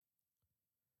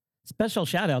Special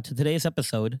shout out to today's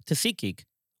episode to SeatGeek.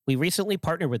 We recently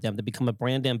partnered with them to become a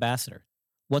brand ambassador.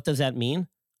 What does that mean?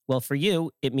 Well, for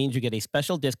you, it means you get a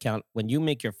special discount when you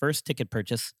make your first ticket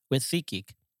purchase with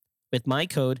SeatGeek. With my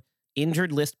code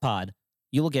InjuredListPod,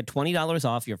 you will get $20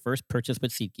 off your first purchase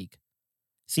with SeatGeek.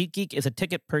 SeatGeek is a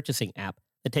ticket purchasing app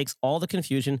that takes all the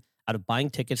confusion out of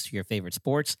buying tickets to your favorite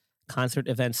sports, concert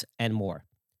events, and more.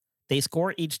 They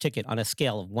score each ticket on a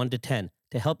scale of 1 to 10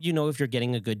 to help you know if you're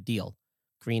getting a good deal.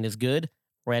 Green is good,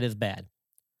 red is bad.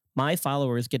 My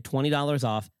followers get $20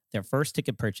 off their first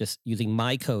ticket purchase using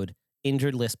my code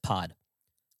InjuredListPod.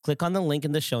 Click on the link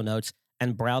in the show notes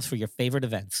and browse for your favorite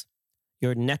events.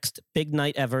 Your next big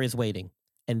night ever is waiting,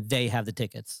 and they have the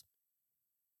tickets.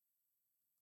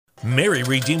 Mary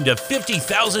redeemed a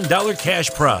 $50,000 cash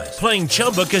prize playing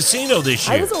Chumba Casino this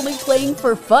year. I was only playing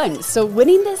for fun, so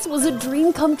winning this was a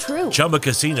dream come true. Chumba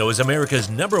Casino is America's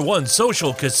 #1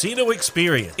 social casino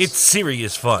experience. It's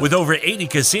serious fun. With over 80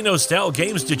 casino-style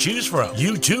games to choose from,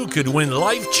 you too could win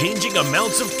life-changing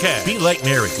amounts of cash. Be like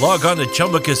Mary. Log on to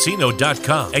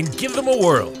ChumbaCasino.com and give them a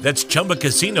whirl. That's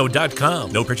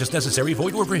ChumbaCasino.com. No purchase necessary.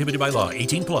 Void where prohibited by law.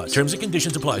 18 plus. Terms and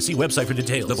conditions apply. See website for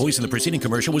details. The voice in the preceding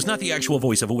commercial was not the actual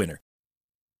voice of a winner.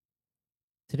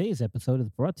 Today's episode is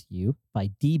brought to you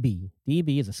by DB.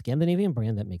 DB is a Scandinavian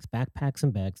brand that makes backpacks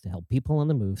and bags to help people on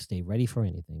the move stay ready for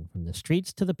anything, from the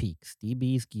streets to the peaks.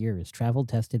 DB's gear is travel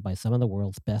tested by some of the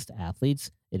world's best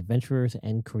athletes, adventurers,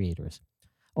 and creators.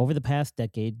 Over the past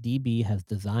decade, DB has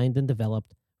designed and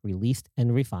developed, released,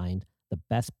 and refined the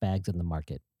best bags in the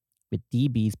market. With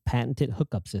DB's patented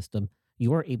hookup system,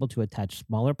 you are able to attach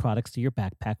smaller products to your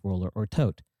backpack, roller, or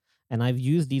tote. And I've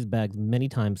used these bags many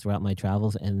times throughout my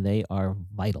travels, and they are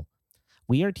vital.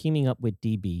 We are teaming up with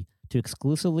DB to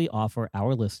exclusively offer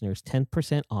our listeners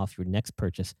 10% off your next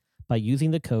purchase by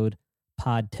using the code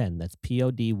POD10, that's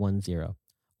POD10,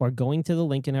 or going to the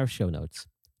link in our show notes.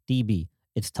 DB,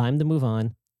 it's time to move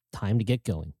on, time to get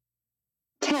going.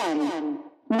 10,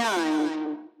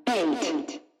 9,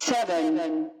 8,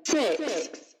 7,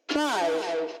 6, 5,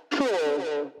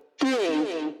 4,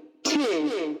 3,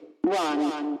 2,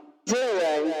 1.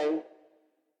 0.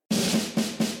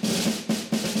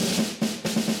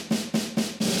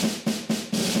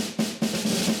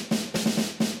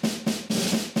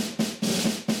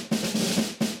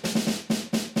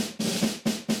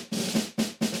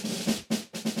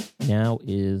 Now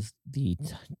is the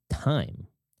time.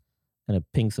 I'm going to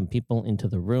ping some people into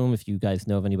the room. If you guys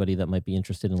know of anybody that might be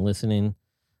interested in listening,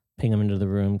 ping them into the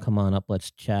room. Come on up,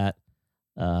 let's chat.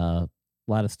 A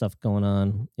lot of stuff going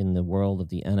on in the world of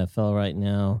the NFL right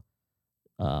now.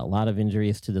 A lot of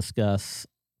injuries to discuss.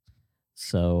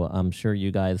 So I'm sure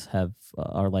you guys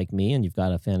are like me and you've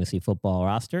got a fantasy football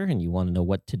roster and you want to know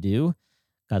what to do.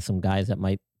 Got some guys that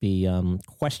might be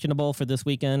questionable for this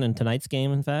weekend and tonight's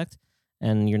game, in fact.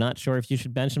 And you're not sure if you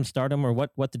should bench them, start them, or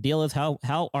what the deal is. How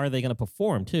are they going to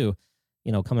perform too,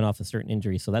 coming off a certain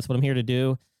injury. So that's what I'm here to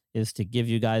do, is to give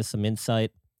you guys some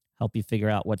insight, help you figure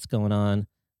out what's going on.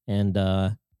 And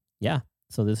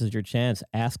so this is your chance.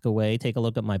 Ask away. Take a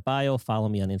look at my bio. Follow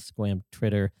me on Instagram,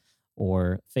 Twitter,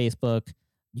 or Facebook.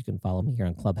 You can follow me here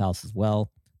on Clubhouse as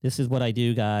well. This is what I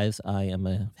do, guys. I am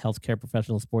a healthcare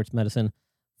professional in sports medicine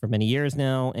for many years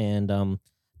now, and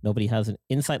nobody has an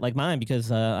insight like mine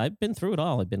because I've been through it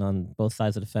all. I've been on both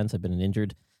sides of the fence. I've been an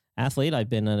injured athlete. I've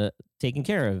been taking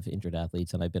care of injured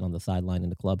athletes, and I've been on the sideline, in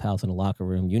the clubhouse, in the locker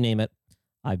room, you name it.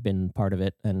 I've been part of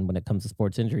it. And when it comes to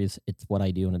sports injuries, it's what I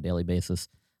do on a daily basis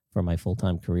for my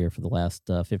full-time career for the last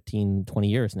 15, 20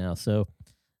 years now. So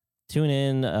tune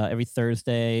in every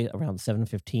Thursday around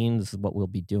 7:15. This is what we'll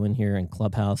be doing here in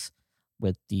Clubhouse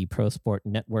with the Pro Sport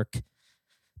Network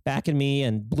backing me,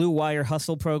 and Blue Wire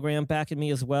Hustle program backing me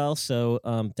as well. So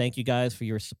thank you guys for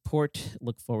your support.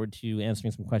 Look forward to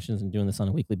answering some questions and doing this on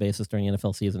a weekly basis during the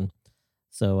NFL season.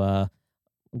 So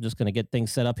I'm just going to get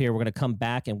things set up here. We're going to come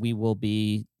back and we will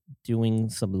be doing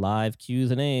some live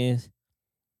Q's and A's.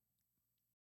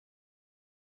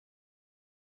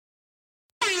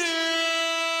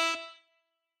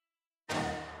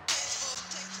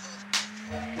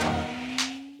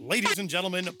 Ladies and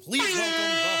gentlemen, please welcome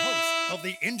the host of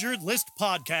the Injured List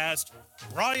podcast,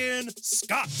 Brian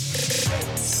Scott.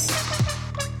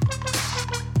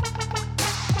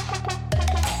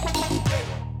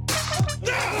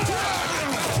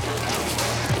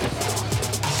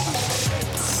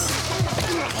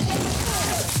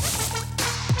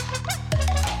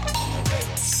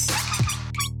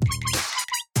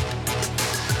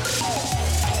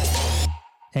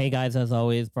 Hey guys, as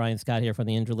always, Brian Scott here from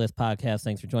the Injured List podcast.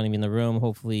 Thanks for joining me in the room.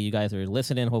 Hopefully you guys are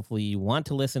listening. Hopefully you want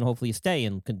to listen. Hopefully you stay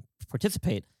and can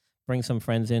participate. Bring some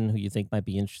friends in who you think might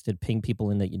be interested. Ping people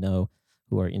in that you know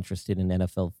who are interested in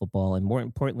NFL football, and more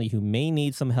importantly, who may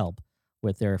need some help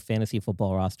with their fantasy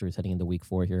football rosters heading into Week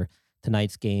 4 here.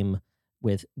 Tonight's game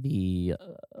with the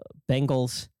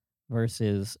Bengals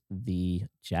versus the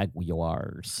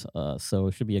Jaguars. So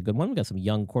it should be a good one. We got some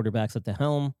young quarterbacks at the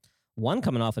helm. One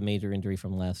coming off a major injury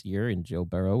from last year in Joe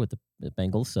Burrow with the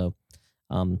Bengals. So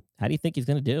how do you think he's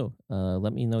going to do?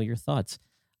 Let me know your thoughts.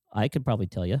 I could probably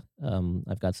tell you.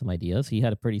 I've got some ideas. He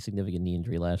had a pretty significant knee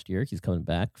injury last year. He's coming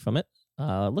back from it.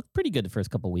 Looked pretty good the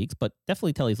first couple of weeks, but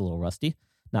definitely tell he's a little rusty.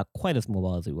 Not quite as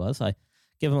mobile as he was. I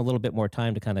give him a little bit more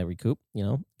time to kind of recoup,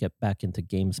 get back into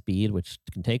game speed, which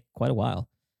can take quite a while.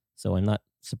 So I'm not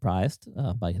surprised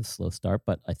by his slow start,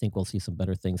 but I think we'll see some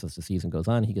better things as the season goes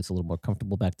on. He gets a little more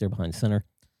comfortable back there behind center,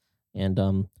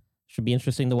 and should be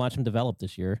interesting to watch him develop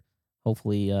this year.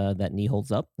 Hopefully that knee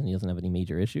holds up and he doesn't have any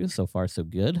major issues. So far, so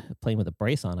good. Playing with a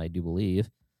brace on, I do believe,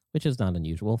 which is not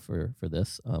unusual for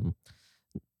this.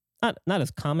 Not as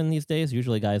common these days.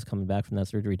 Usually guys coming back from that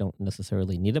surgery don't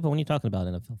necessarily need it, but when you're talking about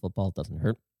NFL football, it doesn't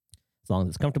hurt. As long as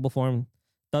it's comfortable for him.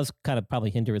 It does kind of probably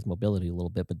hinder his mobility a little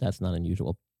bit, but that's not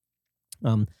unusual.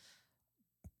 A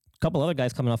couple other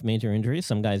guys coming off major injuries.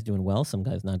 Some guys doing well, some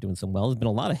guys not doing so well. There's been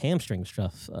a lot of hamstring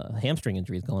stuff, hamstring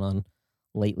injuries going on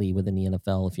lately within the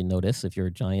NFL, if you notice. If you're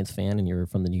a Giants fan and you're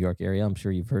from the New York area, I'm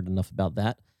sure you've heard enough about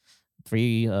that.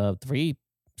 Three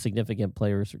significant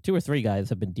players, or two or three guys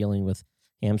have been dealing with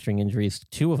hamstring injuries.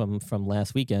 Two of them from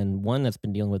last weekend. One that's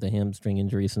been dealing with a hamstring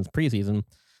injury since preseason,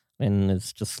 and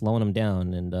it's just slowing them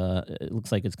down. And it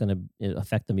looks like it's going to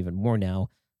affect them even more now,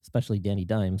 especially Danny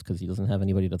Dimes, because he doesn't have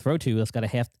anybody to throw to that's got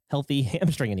a healthy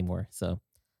hamstring anymore. So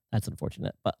that's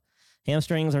unfortunate. But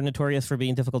hamstrings are notorious for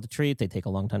being difficult to treat. They take a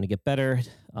long time to get better.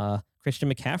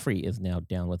 Christian McCaffrey is now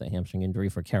down with a hamstring injury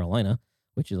for Carolina,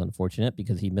 which is unfortunate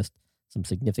because he missed some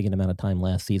significant amount of time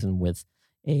last season with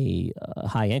a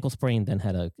high ankle sprain, then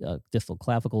had a distal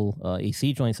clavicle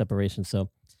AC joint separation. So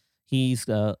he's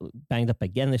banged up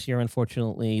again this year,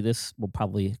 unfortunately. This will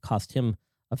probably cost him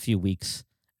a few weeks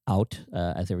out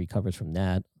as he recovers from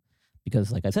that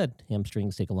because, like I said,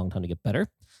 hamstrings take a long time to get better.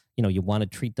 You want to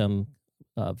treat them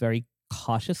very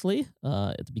cautiously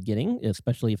at the beginning,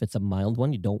 especially if it's a mild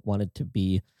one. You don't want it to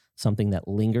be something that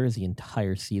lingers the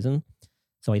entire season.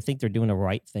 So I think they're doing the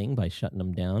right thing by shutting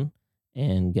him down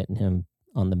and getting him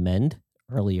on the mend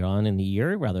earlier on in the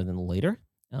year rather than later.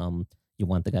 You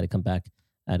want the guy to come back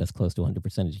at as close to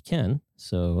 100% as you can.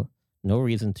 So no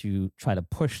reason to try to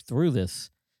push through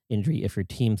this injury if your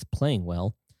team's playing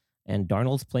well. And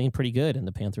Darnold's playing pretty good, and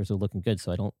the Panthers are looking good.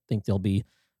 So I don't think they'll be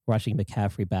rushing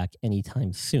McCaffrey back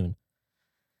anytime soon.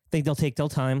 I think they'll take their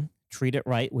time, treat it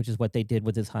right, which is what they did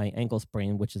with his high ankle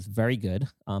sprain, which is very good.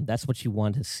 That's what you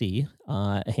want to see.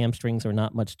 Hamstrings are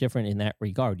not much different in that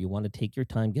regard. You want to take your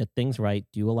time, get things right,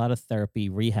 do a lot of therapy,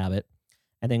 rehab it,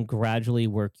 and then gradually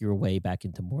work your way back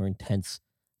into more intense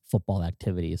football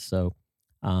activities. So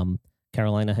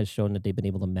Carolina has shown that they've been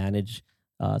able to manage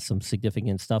some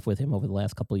significant stuff with him over the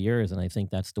last couple of years, and I think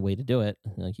that's the way to do it.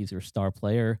 He's your star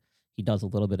player. He does a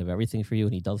little bit of everything for you,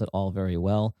 and he does it all very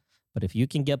well. But if you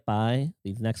can get by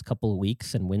these next couple of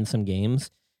weeks and win some games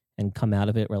and come out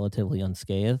of it relatively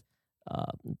unscathed,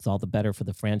 it's all the better for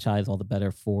the franchise, all the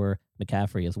better for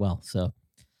McCaffrey as well. So,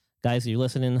 guys, you're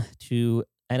listening to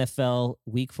NFL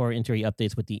Week 4 injury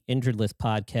updates with the Injured List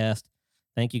podcast.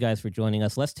 Thank you guys for joining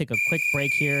us. Let's take a quick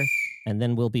break here, and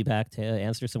then we'll be back to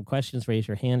answer some questions. Raise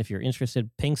your hand if you're interested.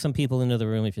 Ping some people into the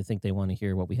room if you think they want to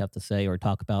hear what we have to say or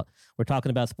talk about. We're talking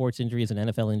about sports injuries and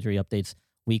NFL injury updates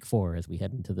Week 4 as we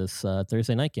head into this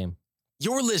Thursday night game.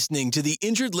 You're listening to the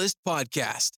Injured List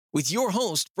podcast with your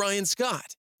host, Brian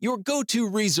Scott, your go-to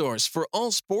resource for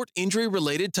all sport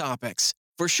injury-related topics.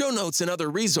 For show notes and other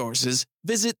resources,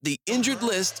 visit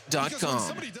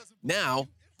theinjuredlist.com. Now,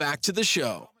 back to the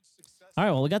show. All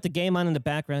right, well, we got the game on in the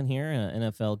background here,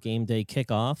 NFL Game Day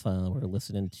kickoff. We're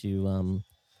listening to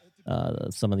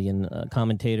some of the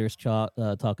commentators talk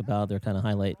about. They're kind of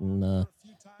highlighting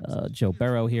Joe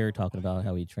Burrow here, talking about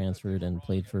how he transferred and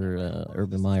played for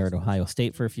Urban Meyer at Ohio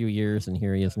State for a few years, and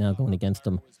here he is now going against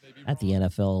him at the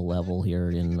NFL level here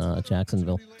in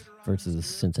Jacksonville versus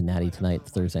Cincinnati tonight,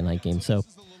 Thursday night game. So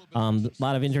a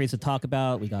lot of injuries to talk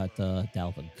about. We got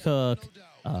Dalvin Cook,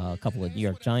 a couple of New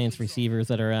York Giants receivers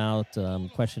that are out,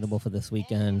 questionable for this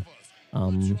weekend.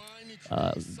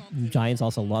 Giants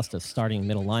also lost a starting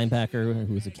middle linebacker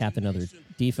who's the captain of their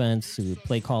defense, who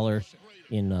play caller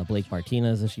in Blake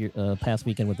Martinez this year, past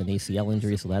weekend with an ACL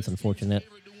injury, so that's unfortunate.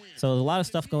 So there's a lot of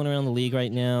stuff going around the league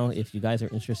right now. If you guys are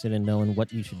interested in knowing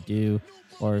what you should do,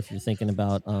 or if you're thinking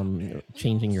about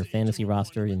changing your fantasy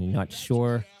roster and you're not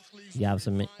sure, you have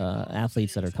some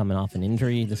athletes that are coming off an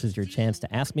injury, this is your chance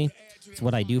to ask me. It's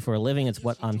what I do for a living. It's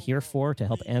what I'm here for, to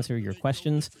help answer your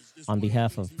questions on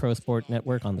behalf of Pro Sport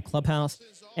Network on the Clubhouse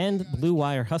and Blue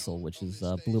Wire Hustle, which is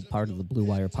part of the Blue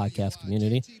Wire podcast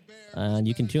community. And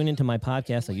you can tune into my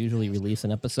podcast. I usually release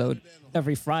an episode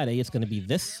every Friday. It's going to be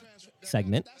this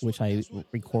segment, which I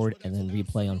record and then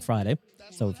replay on Friday.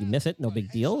 So if you miss it, no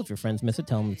big deal. If your friends miss it,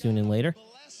 tell them to tune in later.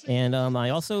 And I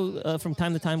also, from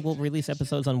time to time, will release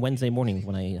episodes on Wednesday mornings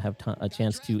when I have a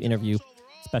chance to interview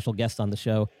special guests on the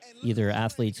show, either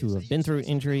athletes who have been through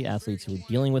injury, athletes who are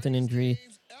dealing with an injury,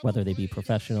 whether they be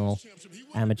professional,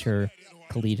 amateur,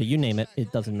 collegiate, you name it,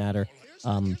 it doesn't matter.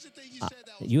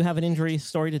 You have an injury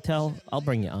story to tell, I'll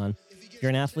bring you on. If you're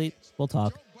an athlete, we'll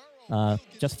talk.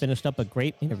 Just finished up a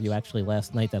great interview actually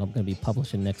last night that I'm going to be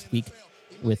publishing next week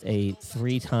with a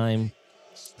 3-time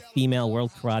female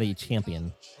world karate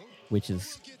champion, which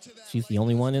is, she's the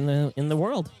only one in the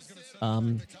world.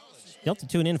 You'll have to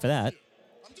tune in for that.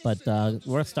 But we're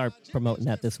going to start promoting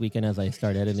that this weekend as I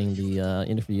start editing the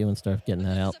interview and start getting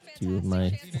that out to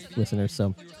my listeners.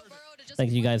 So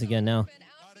thank you guys again. Now,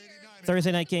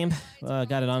 Thursday night game,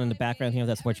 got it on in the background here.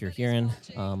 That's what you're hearing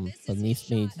beneath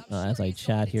me as I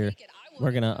chat here.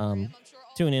 We're going to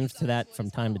tune in to that from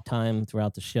time to time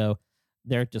throughout the show.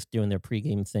 They're just doing their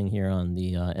pregame thing here on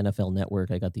the NFL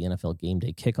Network. I got the NFL Game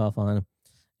Day kickoff on,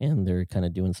 and they're kind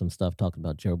of doing some stuff talking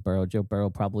about Joe Burrow. Joe Burrow,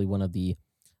 probably one of the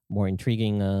more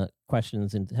intriguing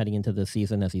questions heading into the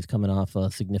season, as he's coming off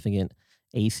a significant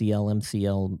ACL,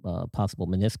 MCL, possible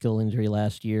meniscal injury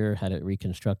last year, had it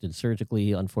reconstructed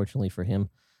surgically, unfortunately for him.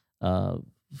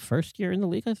 First year in the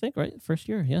league, I think, right? First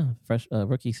year, yeah. Fresh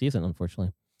rookie season,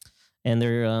 unfortunately. And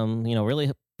they're,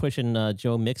 really pushing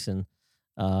Joe Mixon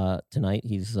tonight.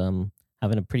 He's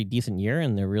having a pretty decent year,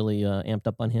 and they're really amped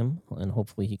up on him, and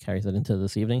hopefully he carries it into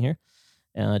this evening here.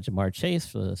 Jamar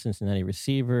Chase, the Cincinnati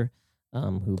receiver,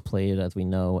 who played, as we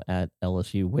know, at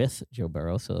LSU with Joe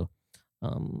Burrow. So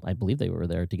I believe they were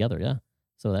there together, yeah.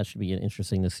 So that should be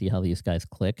interesting to see how these guys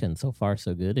click, and so far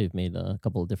so good. They've made a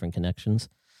couple of different connections.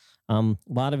 A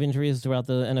lot of injuries throughout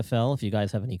the NFL. If you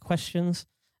guys have any questions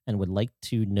and would like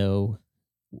to know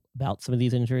about some of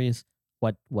these injuries,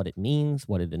 what it means,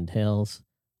 what it entails,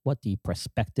 what the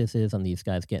prospectus is on these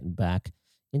guys getting back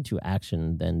into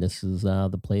action, then this is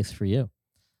the place for you.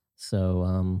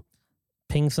 So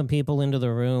ping some people into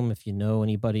the room if you know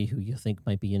anybody who you think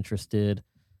might be interested.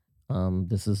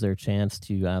 This is their chance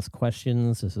to ask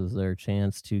questions. This is their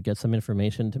chance to get some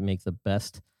information to make the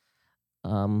best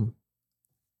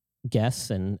guess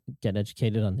and get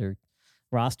educated on their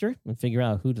roster and figure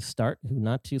out who to start, who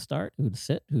not to start, who to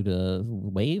sit, who to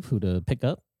waive, who to pick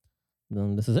up.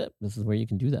 Then this is it. This is where you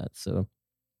can do that. So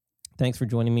thanks for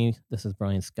joining me. This is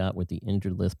Brian Scott with the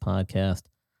Injured List podcast,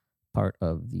 part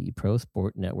of the Pro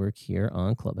Sport Network here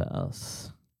on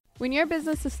Clubhouse. When your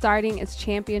business is starting its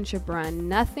championship run,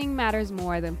 nothing matters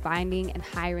more than finding and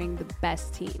hiring the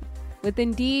best team. With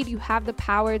Indeed, you have the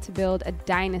power to build a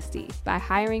dynasty by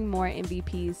hiring more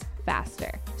MVPs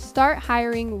faster. Start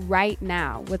hiring right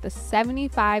now with a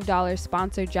 $75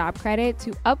 sponsored job credit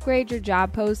to upgrade your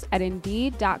job post at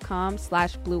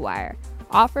Indeed.com/Blue Wire.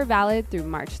 Offer valid through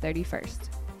March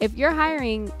 31st. If you're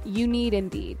hiring, you need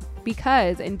Indeed,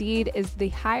 because Indeed is the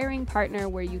hiring partner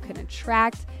where you can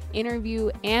attract, interview,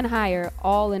 and hire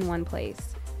all in one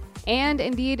place. And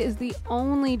Indeed is the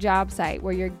only job site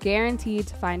where you're guaranteed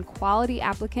to find quality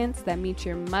applicants that meet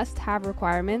your must-have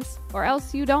requirements, or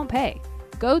else you don't pay.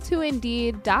 Go to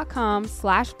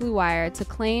Indeed.com/Blue Wire to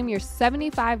claim your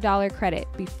 $75 credit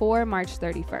before March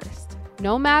 31st.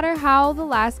 No matter how the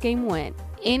last game went,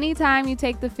 anytime you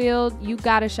take the field, you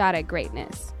got a shot at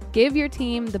greatness. Give your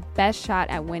team the best shot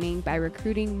at winning by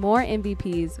recruiting more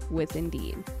MVPs with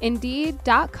Indeed.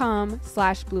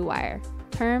 Indeed.com/Blue Wire.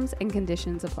 Terms and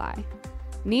conditions apply.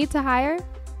 Need to hire?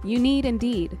 You need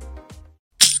Indeed.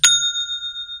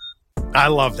 I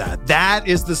love that. That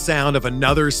is the sound of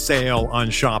another sale on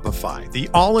Shopify, the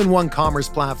all-in-one commerce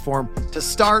platform to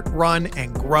start, run,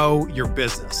 and grow your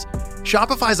business.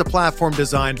 Shopify is a platform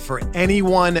designed for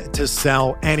anyone to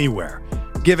sell anywhere,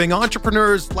 giving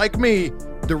entrepreneurs like me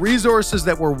the resources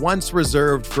that were once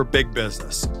reserved for big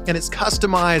business. And it's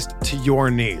customized to your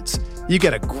needs. You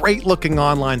get a great-looking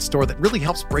online store that really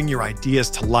helps bring your ideas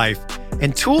to life,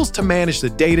 and tools to manage the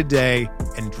day-to-day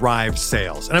and drive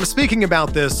sales. And I'm speaking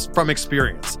about this from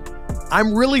experience.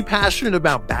 I'm really passionate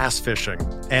about bass fishing,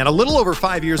 and a little over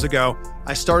 5 years ago,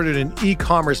 I started an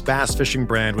e-commerce bass fishing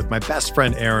brand with my best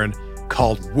friend Aaron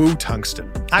called Woo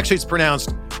Tungsten. Actually, it's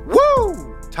pronounced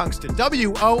Woo Tungsten,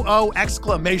 W-O-O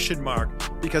exclamation mark,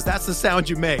 because that's the sound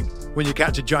you make when you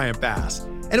catch a giant bass.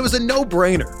 And it was a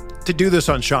no-brainer. to do this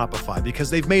on Shopify because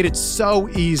they've made it so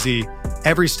easy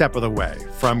every step of the way.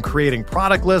 From creating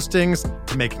product listings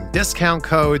to making discount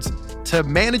codes to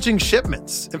managing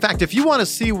shipments. In fact, if you want to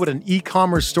see what an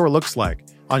e-commerce store looks like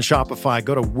on Shopify,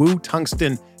 go to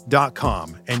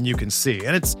wootungsten.com and you can see.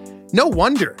 And it's no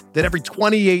wonder that every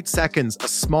 28 seconds, a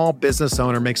small business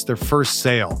owner makes their first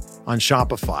sale on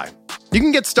Shopify. You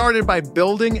can get started by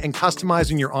building and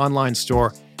customizing your online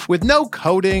store with no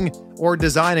coding or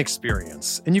design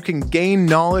experience, and you can gain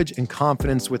knowledge and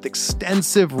confidence with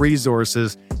extensive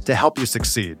resources to help you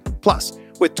succeed. Plus,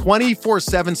 with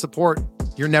 24/7 support,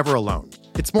 you're never alone.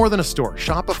 It's more than a store.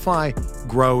 Shopify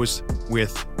grows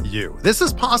with you. This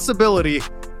is Possibility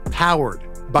powered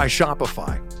by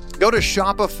Shopify. Go to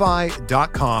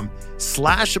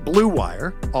shopify.com/Blue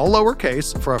Wire, all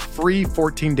lowercase, for a free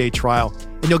 14-day trial,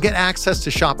 and you'll get access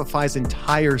to Shopify's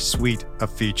entire suite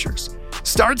of features.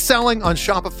 Start selling on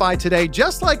Shopify today,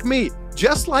 just like me,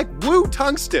 just like Woo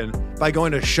Tungsten, by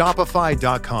going to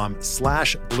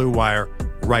shopify.com/Blue Wire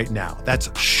right now. That's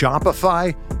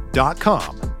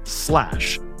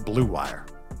shopify.com/Blue Wire.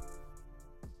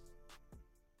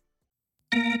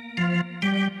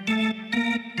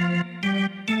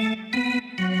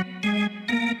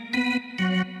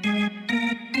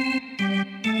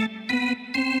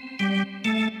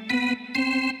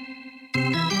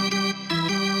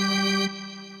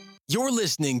 You're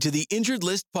listening to the Injured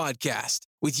List podcast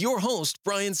with your host,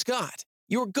 Brian Scott,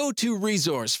 your go-to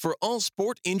resource for all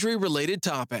sport injury-related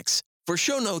topics. For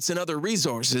show notes and other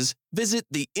resources, visit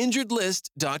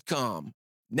theinjuredlist.com.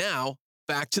 Now,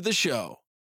 back to the show.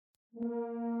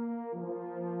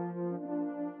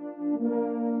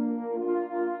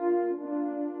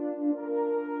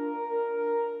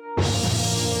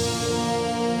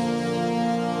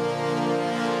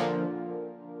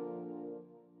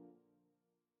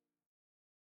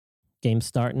 Game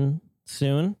starting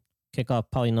soon.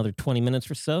 Kickoff probably another 20 minutes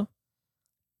or so.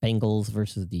 Bengals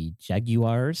versus the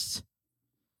Jaguars.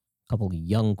 A couple of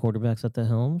young quarterbacks at the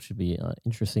helm. Should be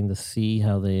interesting to see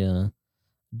how they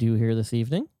do here this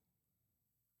evening.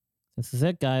 This is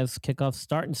it, guys. Kickoff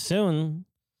starting soon.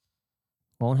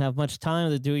 Won't have much time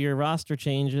to do your roster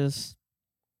changes.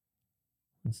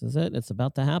 This is it. It's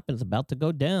about to happen. It's about to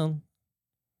go down.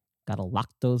 Got to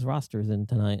lock those rosters in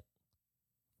tonight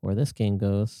before this game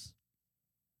goes.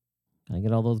 Gotta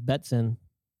get all those bets in.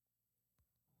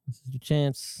 This is your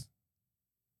chance.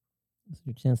 This is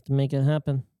your chance to make it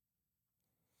happen.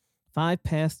 5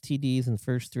 pass TDs in the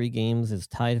first 3 games is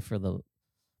tied for the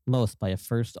most by a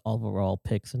first overall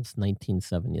pick since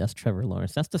 1970. That's Trevor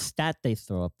Lawrence. That's the stat they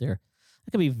throw up there.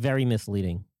 That could be very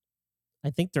misleading. I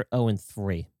think they're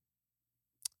 0-3.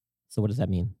 So what does that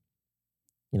mean?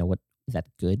 You know, what is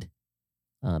that good?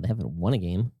 They haven't won a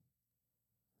game.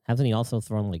 Hasn't he also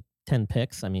thrown like 10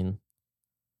 picks? I mean,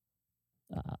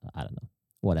 I don't know.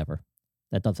 Whatever.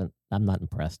 I'm not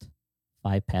impressed.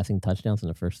 5 passing touchdowns in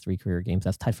the first 3 career games.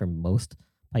 That's tied for most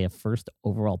by a first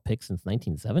overall pick since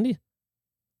 1970.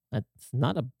 That's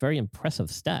not a very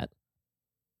impressive stat.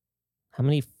 How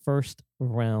many first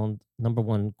round number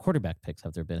 1 quarterback picks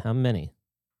have there been? How many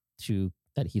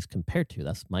that he's compared to?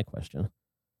 That's my question.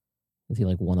 Is he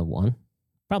like 1 of 1?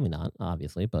 Probably not,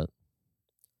 obviously, but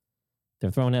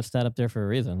they're throwing that stat up there for a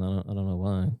reason. I don't know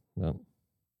why. But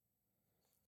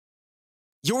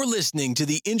You're listening to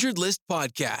the Injured List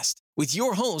podcast with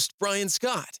your host, Brian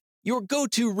Scott, your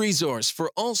go-to resource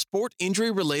for all sport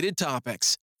injury-related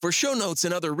topics. For show notes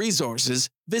and other resources,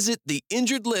 visit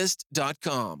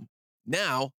theinjuredlist.com.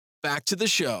 Now, back to the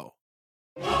show.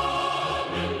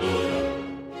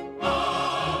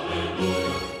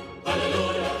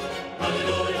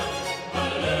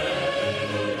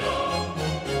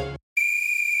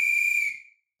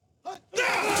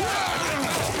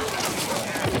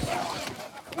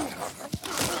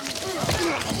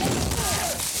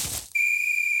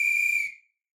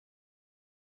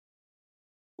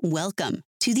 Welcome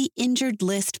to the Injured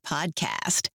List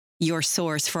podcast, your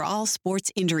source for all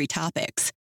sports injury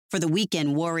topics. For the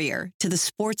weekend warrior to the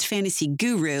sports fantasy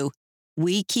guru,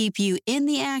 we keep you in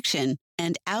the action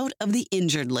and out of the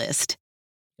injured list.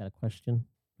 got a question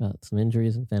about some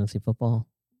injuries in fantasy football?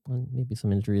 Maybe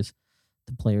some injuries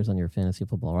to players on your fantasy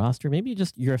football roster. Maybe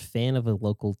you're a fan of a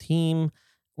local team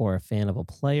or a fan of a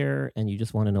player, and you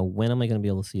just want to know, when am I going to be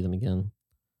able to see them again?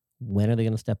 When are they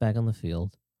going to step back on the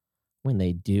field? When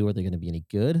they do, are they going to be any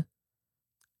good?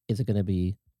 Is it going to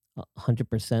be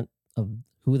 100% of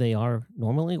who they are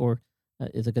normally, or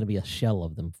is it going to be a shell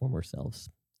of them former selves?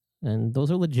 And those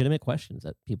are legitimate questions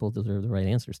that people deserve the right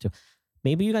answers to.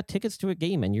 Maybe you got tickets to a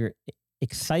game and you're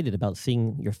excited about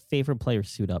seeing your favorite player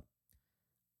suit up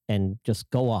and just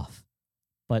go off.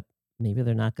 But maybe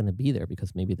they're not going to be there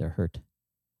because maybe they're hurt.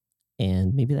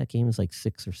 And maybe that game is like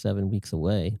 6 or 7 weeks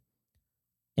away.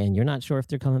 And you're not sure if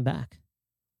they're coming back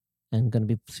and going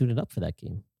to be suited up for that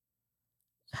game.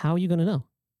 How are you going to know?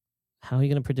 How are you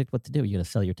going to predict what to do? You're going to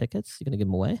sell your tickets? You're going to give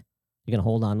them away? You're going to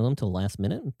hold on to them till the last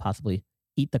minute and possibly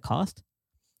eat the cost?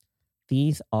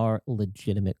 These are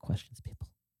legitimate questions, people.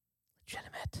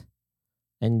 Legitimate.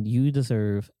 And you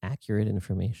deserve accurate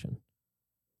information,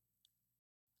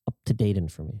 up-to-date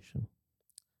information.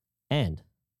 And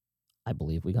I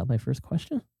believe we got my first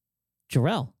question.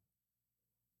 Jarrell.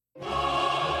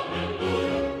 Hallelujah.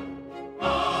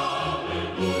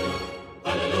 Hallelujah.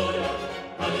 Hallelujah.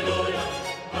 Hallelujah.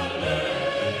 Hallelujah.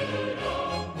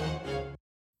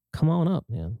 Come on up,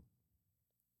 man.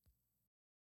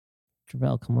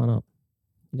 Jarrell, come on up.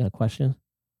 You got a question?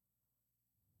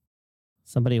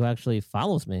 Somebody who actually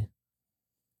follows me.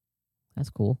 That's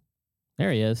cool.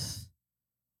 There he is.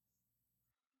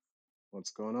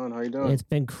 What's going on? How you doing? It's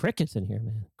been crickets in here,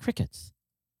 man. Crickets.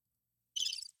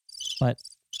 But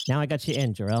now I got you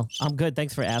in, Jarrell. I'm good.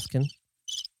 Thanks for asking.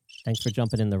 Thanks for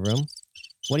jumping in the room.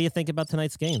 What do you think about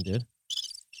tonight's game, dude?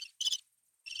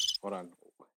 Hold on.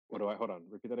 Hold on.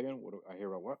 Repeat that again. What do I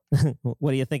hear about what?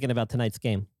 What are you thinking about tonight's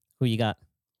game? Who you got?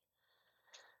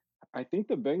 I think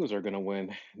the Bengals are going to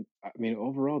win. I mean,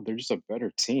 overall, they're just a better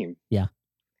team. Yeah.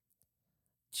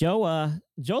 Joe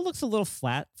looks a little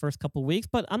flat first couple weeks,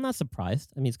 but I'm not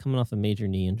surprised. I mean, he's coming off a major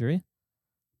knee injury.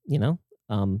 You know,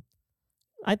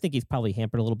 I think he's probably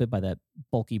hampered a little bit by that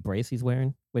bulky brace he's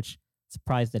wearing, which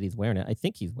surprised that he's wearing it. I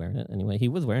think he's wearing it anyway. He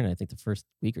was wearing it, I think, the first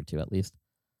week or two at least.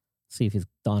 See if he's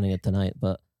donning it tonight.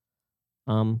 But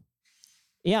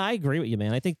yeah, I agree with you,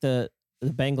 man. I think the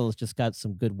Bengals just got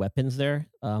some good weapons there.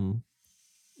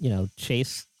 You know,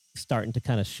 Chase starting to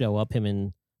kind of show up. Him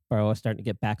and Burrow are starting to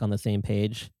get back on the same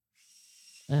page.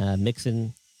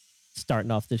 Mixon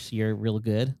starting off this year real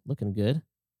good, looking good.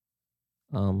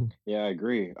 Yeah, I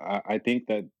agree. I think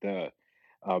that the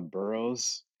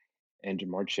Burrows and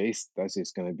Jamar Chase, that's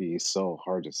just going to be so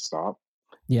hard to stop.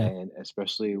 Yeah. And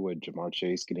especially with Jamar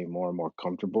Chase getting more and more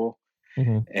comfortable.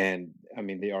 Mm-hmm. And I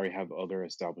mean, they already have other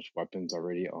established weapons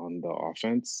already on the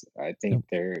offense. I think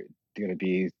they're going to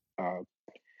be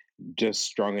just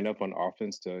strong enough on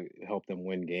offense to help them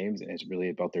win games. And it's really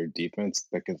about their defense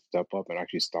that can step up and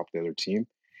actually stop the other team.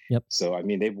 Yep. So, I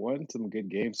mean, they've won some good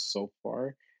games so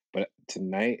far. But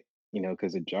tonight, you know,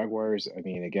 because the Jaguars, I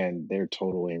mean, again, they're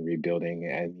totally in rebuilding.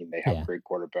 And I mean, they have a great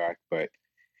quarterback, but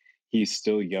he's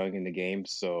still young in the game.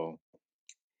 So,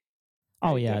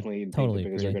 I definitely think the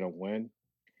Bengals are going to win.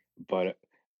 But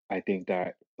I think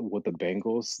that with the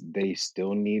Bengals, they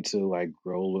still need to like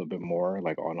grow a little bit more,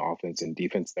 like on offense and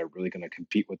defense. They're really going to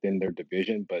compete within their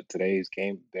division. But today's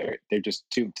game, they're just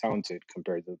too talented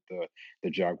compared to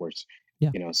the Jaguars. Yeah.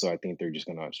 You know, so I think they're just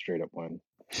going to straight up win.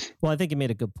 Well, I think you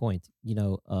made a good point. You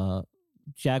know,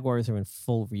 Jaguars are in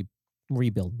full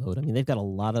rebuild mode. I mean, they've got a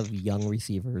lot of young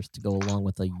receivers to go along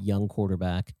with a young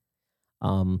quarterback.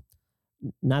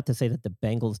 Not to say that the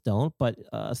Bengals don't, but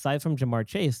aside from Jamar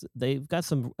Chase, they've got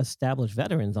some established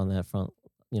veterans on that front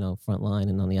line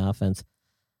and on the offense.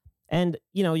 And,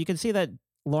 you know, you can see that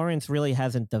Lawrence really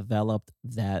hasn't developed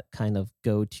that kind of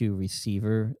go-to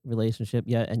receiver relationship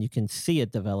yet. And you can see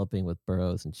it developing with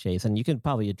Burrows and Chase. And you can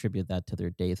probably attribute that to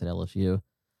their days at LSU.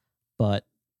 But,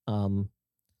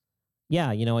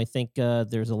 yeah, you know, I think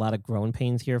there's a lot of growing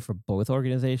pains here for both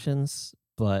organizations.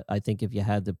 But I think if you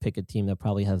had to pick a team that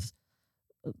probably has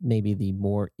maybe the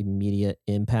more immediate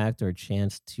impact or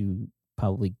chance to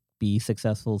probably be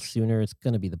successful sooner, it's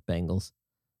going to be the Bengals.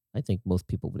 I think most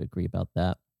people would agree about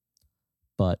that.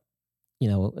 But, you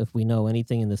know, if we know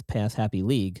anything in this pass happy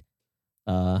league,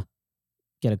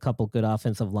 get a couple good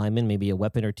offensive linemen, maybe a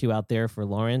weapon or two out there for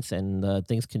Lawrence, and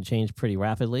things can change pretty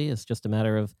rapidly. It's just a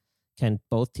matter of can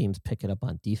both teams pick it up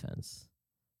on defense,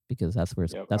 because that's where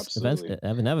that's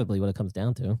inevitably what it comes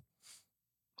down to.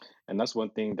 And that's one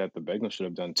thing that the Bengals should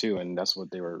have done too. And that's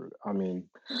what they were. I mean,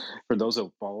 for those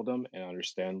who follow them and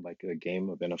understand like the game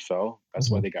of NFL, that's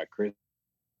why they got Chris.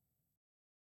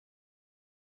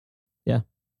 Yeah.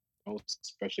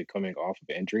 Especially coming off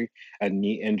of injury, a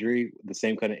knee injury, the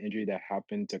same kind of injury that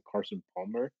happened to Carson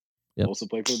Palmer, who also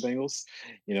played for the Bengals.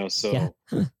 You know, so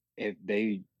if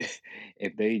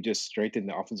they just strengthen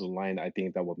the offensive line, I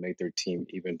think that would make their team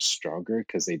even stronger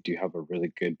because they do have a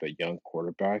really good but young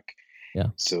quarterback. Yeah.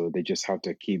 So they just have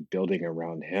to keep building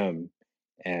around him,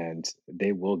 and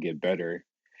they will get better.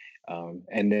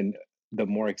 And then the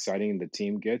more exciting the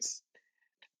team gets,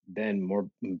 then more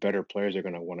better players are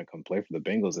going to want to come play for the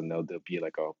Bengals, and they'll be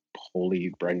like a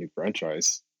wholly brand new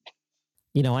franchise.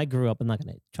 I grew up, I'm not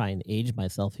going to try and age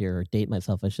myself here or date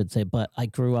myself, I should say, but I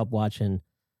grew up watching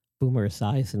Boomer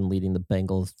Esiason leading the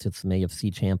Bengals to some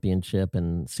AFC championship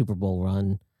and Super Bowl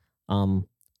run. Um,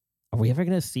 are we ever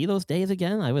going to see those days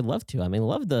again? I would love to. I mean,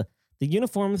 love the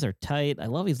uniforms are tight. I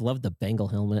always loved the Bengal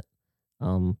helmet.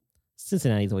 Um,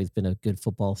 Cincinnati's always been a good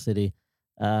football city.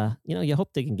 You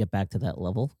hope they can get back to that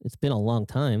level. It's been a long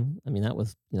time. I mean, that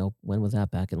was, when was that,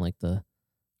 back in like the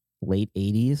late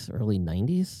 80s, early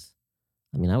 90s?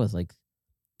 I mean, I was like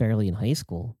barely in high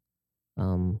school.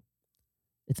 Um,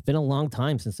 it's been a long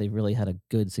time since they really had a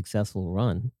good, successful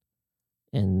run.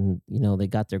 And, they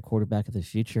got their quarterback of the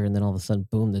future. And then all of a sudden,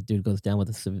 boom, the dude goes down with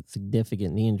a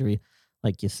significant knee injury.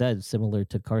 Like you said, similar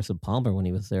to Carson Palmer when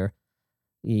he was there.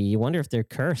 You wonder if they're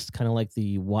cursed, kind of like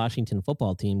the Washington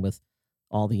football team with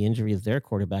all the injuries their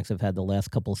quarterbacks have had the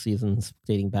last couple seasons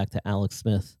dating back to Alex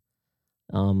Smith.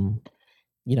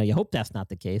 You hope that's not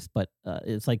the case, but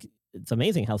it's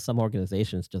amazing how some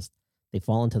organizations just they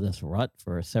fall into this rut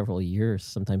for several years.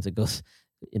 Sometimes it goes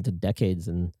into decades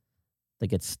and they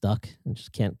get stuck and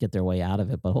just can't get their way out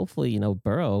of it. But hopefully,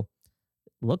 Burrow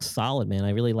looks solid, man.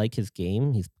 I really like his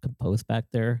game. He's composed back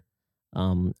there.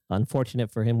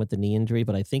 Unfortunate for him with the knee injury,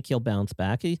 but I think he'll bounce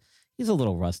back. He's a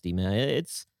little rusty, man.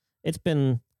 It's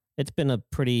been a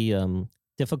pretty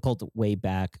difficult way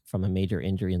back from a major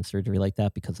injury and surgery like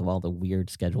that because of all the weird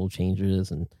schedule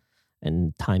changes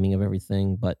and timing of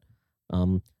everything. But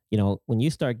when you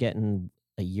start getting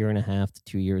a year and a half to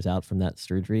 2 years out from that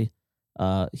surgery,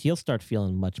 he'll start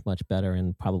feeling much, much better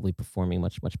and probably performing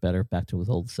much, much better back to his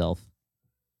old self.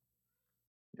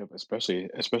 Yep,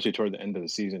 especially toward the end of the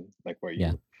season, like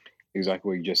Yeah. exactly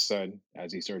what you just said.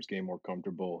 As he starts getting more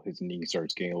comfortable, his knee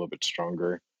starts getting a little bit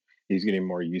stronger. He's getting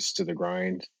more used to the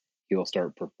grind. He'll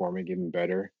start performing even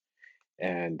better,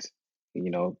 and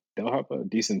they'll have a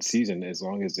decent season as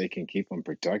long as they can keep them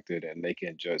protected and they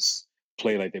can just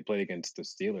play like they played against the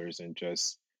Steelers and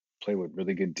just play with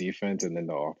really good defense. And then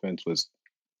the offense was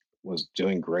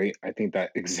doing great. I think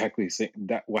that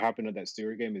that what happened in that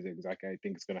Steelers game is exactly I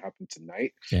think it's going to happen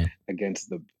tonight Yeah. against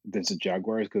the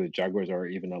Jaguars, because the Jaguars are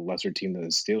even a lesser team than the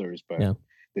Steelers. But Yeah.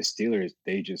 the Steelers,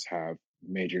 they just have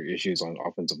major issues on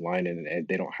offensive line, and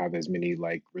they don't have as many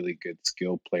like really good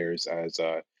skill players as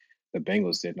the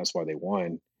Bengals did. And that's why they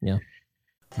won. Yeah.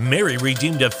 Mary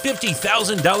redeemed a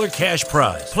 $50,000 cash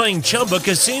prize playing Chumba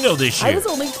Casino this year. I was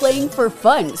only playing for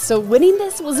fun, so winning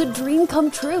this was a dream come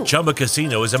true. Chumba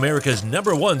Casino is America's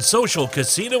 #1 social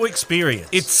casino experience.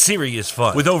 It's serious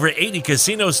fun. With over 80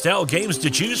 casino-style games to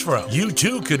choose from, you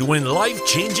too could win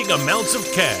life-changing amounts of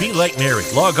cash. Be like Mary.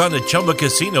 Log on to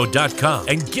ChumbaCasino.com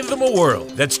and give them a whirl.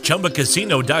 That's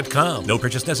ChumbaCasino.com. No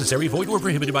purchase necessary. Void where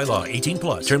prohibited by law.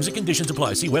 18+. Terms and conditions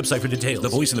apply. See website for details. The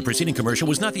voice in the preceding commercial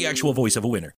was not the actual voice of a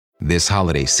winner. This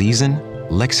holiday season,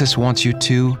 Lexus wants you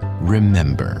to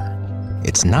remember.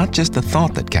 It's not just the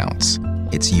thought that counts,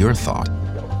 it's your thought.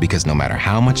 Because no matter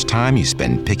how much time you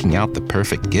spend picking out the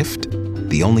perfect gift,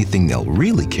 the only thing they'll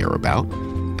really care about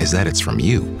is that it's from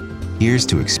you. Here's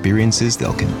to experiences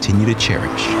they'll continue to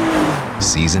cherish.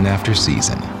 Season after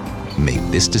season, make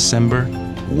this December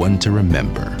one to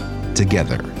remember.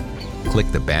 Together.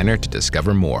 Click the banner to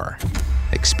discover more.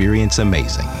 Experience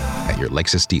amazing at your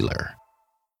Lexus dealer.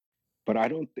 But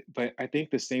but I think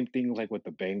the same thing like with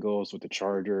the Bengals, with the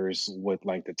Chargers, with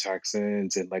like the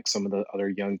Texans, and like some of the other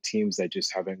young teams that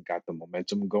just haven't got the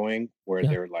momentum going, where Yeah.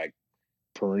 they're like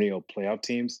perennial playoff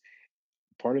teams.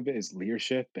 Part of it is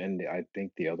leadership, and I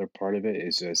think the other part of it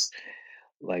is just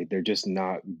like they're just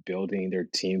not building their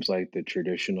teams like the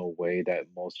traditional way that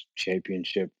most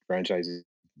championship franchises,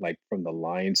 like from the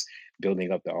lines,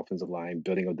 building up the offensive line,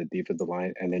 building up the defensive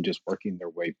line, and then just working their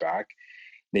way back.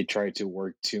 They try to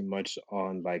work too much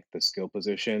on like the skill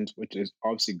positions, which is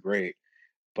obviously great.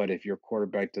 But if your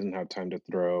quarterback doesn't have time to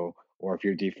throw, or if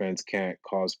your defense can't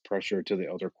cause pressure to the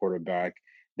other quarterback,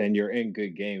 then you're in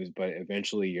good games, but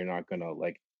eventually you're not gonna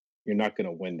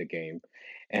win the game.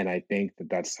 And I think that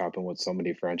that's happened with so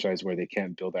many franchises where they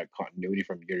can't build that continuity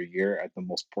from year to year at the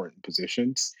most important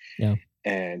positions. Yeah.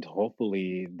 And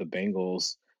hopefully the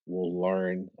Bengals will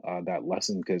learn that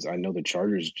lesson, because I know the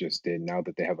Chargers just did. Now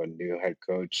that they have a new head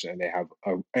coach and they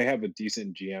have a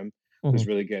decent GM Hmm. who's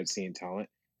really good at seeing talent.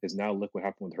 Because now look what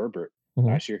happened with Herbert. Hmm.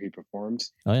 Last year he performed,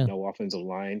 Oh, yeah. no offensive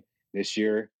line. This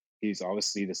year he's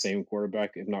obviously the same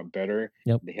quarterback, if not better.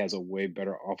 Yep. He has a way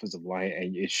better offensive line,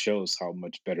 and it shows how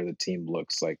much better the team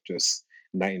looks, like just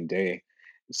night and day.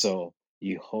 So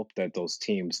you hope that those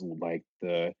teams like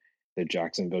the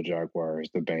Jacksonville Jaguars,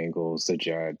 the Bengals, the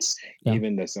Jets, Yeah.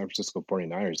 even the San Francisco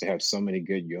 49ers, they have so many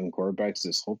good young quarterbacks.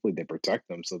 Just hopefully they protect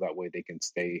them so that way they can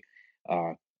stay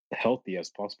uh, healthy as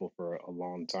possible for a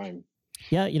long time.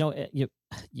 Yeah,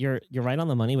 you're right on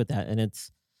the money with that, and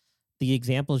it's the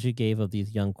examples you gave of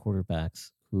these young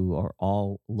quarterbacks who are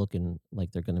all looking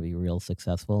like they're going to be real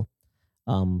successful.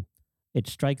 Um, it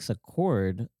strikes a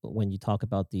chord when you talk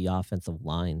about the offensive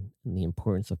line and the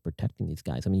importance of protecting these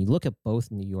guys. I mean, you look at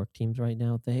both New York teams right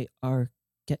now; they are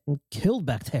getting killed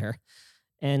back there,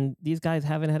 and these guys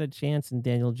haven't had a chance in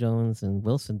Daniel Jones and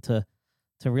Wilson to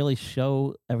really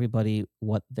show everybody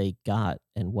what they got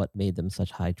and what made them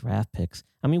such high draft picks.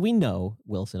 I mean, we know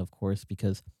Wilson, of course,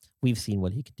 because we've seen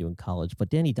what he could do in college. But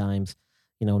Danny Dimes,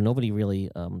 nobody really,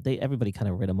 everybody kind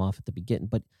of read him off at the beginning.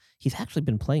 But he's actually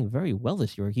been playing very well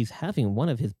this year. He's having one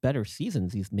of his better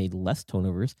seasons. He's made less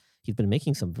turnovers. He's been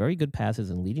making some very good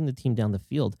passes and leading the team down the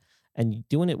field and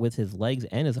doing it with his legs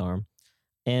and his arm.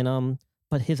 And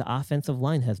but his offensive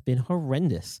line has been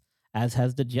horrendous, as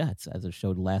has the Jets, as it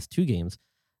showed the last two games.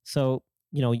 So,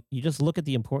 you just look at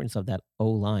the importance of that O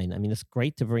line. I mean, it's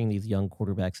great to bring these young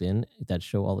quarterbacks in that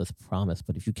show all this promise,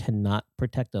 but if you cannot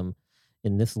protect them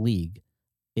in this league,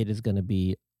 it is going to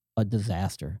be a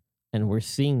disaster. And we're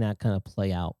seeing that kind of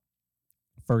play out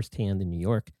firsthand in New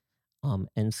York.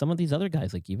 And some of these other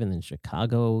guys, like even in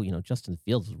Chicago, Justin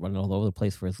Fields was running all over the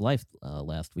place for his life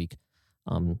last week.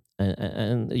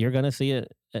 And you're going to see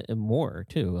it more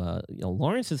too.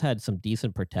 Lawrence has had some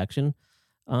decent protection.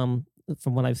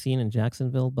 From what I've seen in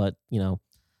Jacksonville, but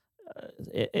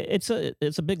it's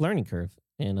a big learning curve,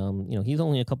 and he's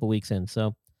only a couple weeks in,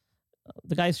 so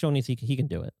the guy's shown he can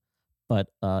do it, but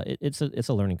it's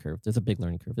a learning curve. There's a big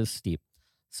learning curve. It's steep,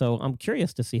 so I'm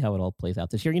curious to see how it all plays out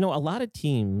this year. A lot of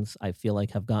teams I feel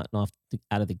like have gotten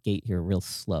out of the gate here real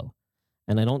slow,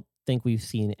 and I don't think we've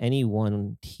seen any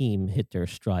one team hit their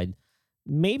stride.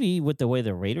 Maybe with the way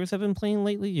the Raiders have been playing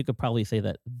lately, you could probably say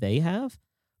that they have.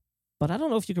 But I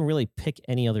don't know if you can really pick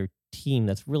any other team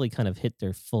that's really kind of hit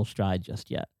their full stride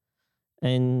just yet.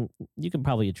 And you can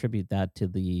probably attribute that to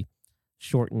the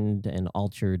shortened and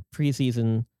altered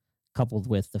preseason, coupled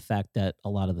with the fact that a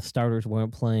lot of the starters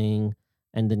weren't playing.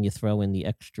 And then you throw in the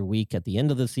extra week at the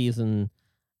end of the season.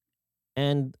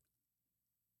 And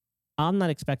I'm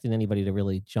not expecting anybody to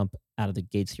really jump out of the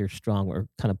gates here strong or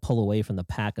kind of pull away from the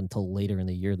pack until later in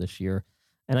the year this year.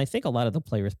 And I think a lot of the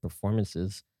players'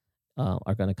 performances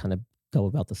are going to kind of go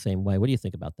about the same way. What do you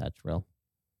think about that, Terrell?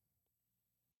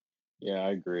 Yeah,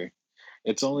 I agree.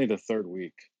 It's only the third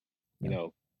week,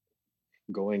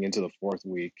 going into the fourth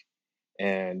week,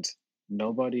 and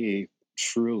nobody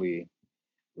truly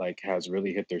has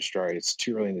really hit their stride. It's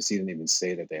too early in the season to even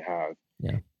say that they have.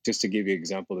 Yeah. Just to give you an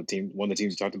example, one of the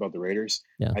teams you talked about, the Raiders.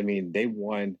 Yeah. I mean, they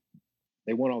won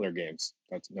all their games.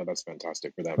 That's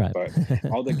fantastic for them. Right.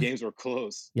 But all the games were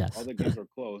close. Yes. All the games were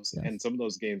close, Yes. and some of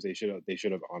those games they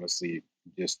should have honestly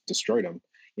just destroyed them,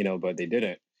 but they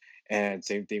didn't. And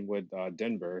same thing with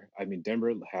Denver. I mean,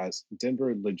 Denver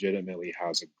legitimately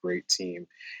has a great team.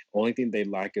 Only thing they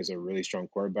lack is a really strong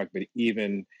quarterback. But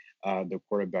even the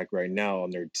quarterback right now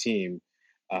on their team,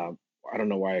 I don't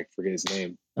know why I forget his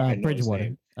name.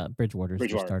 Bridgewater. Bridgewater's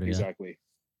Bridgewater, starter, exactly.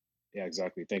 Yeah,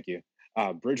 exactly. Thank you.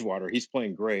 Bridgewater, he's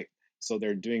playing great. So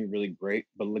they're doing really great.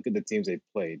 But look at the teams they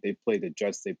played. They played the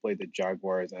Jets, they played the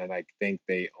Jaguars, and I think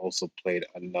they also played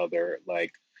another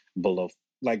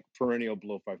perennial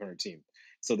below 500 team.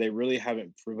 So they really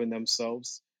haven't proven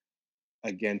themselves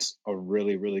against a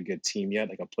really, really good team yet,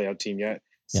 like a playoff team yet.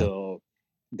 Yeah. So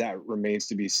that remains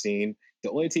to be seen. The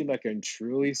only team I can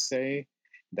truly say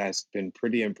that's been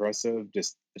pretty impressive,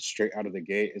 just straight out of the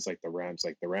gate, is like the Rams.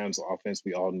 Like the Rams offense,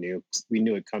 we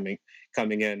knew it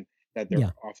coming in that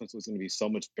their offense was going to be so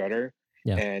much better.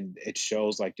 Yeah. And it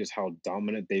shows just how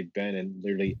dominant they've been in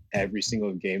literally every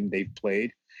single game they've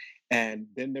played. And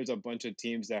then there's a bunch of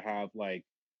teams that have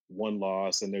one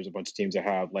loss, and there's a bunch of teams that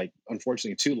have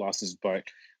unfortunately two losses, but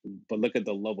look at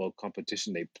the level of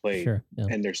competition they played. Sure. Yeah.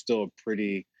 And they're still a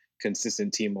pretty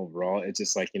consistent team overall. It's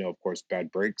just of course,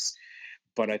 bad breaks.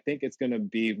 But I think it's going to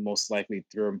be most likely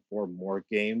 3 or 4 more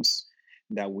games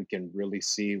that we can really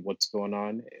see what's going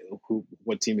on,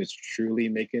 what team is truly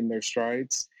making their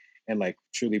strides and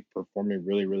truly performing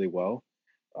really, really well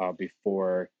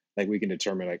before we can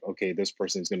determine okay, this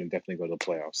person is going to definitely go to the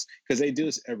playoffs, because they do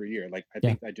this every year. I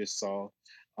think I just saw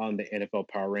on the NFL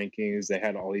power rankings, they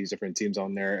had all these different teams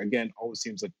on there. Again, all the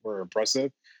teams that were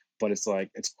impressive, but it's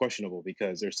it's questionable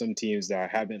because there's some teams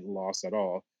that haven't lost at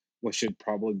all, which should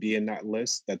probably be in that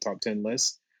list, that top 10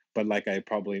 list. But like I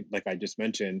just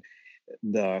mentioned,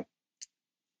 the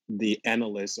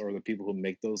analysts or the people who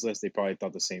make those lists, they probably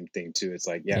thought the same thing too. It's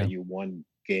you won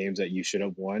games that you should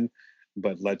have won,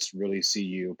 but let's really see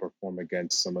you perform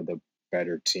against some of the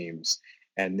better teams.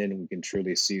 And then we can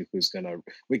truly see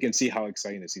we can see how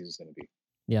exciting the season's going to be.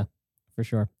 Yeah, for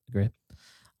sure. Agree.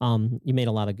 You made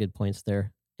a lot of good points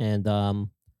there. And,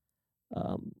 um,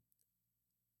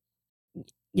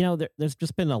 there's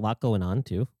just been a lot going on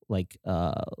too. Like,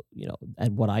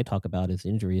 and what I talk about is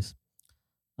injuries.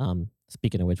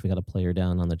 Speaking of which, we got a player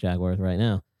down on the Jaguars right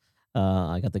now.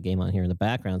 I got the game on here in the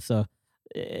background. So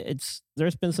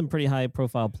there's been some pretty high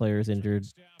profile players injured.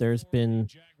 There's been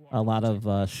a lot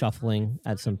of shuffling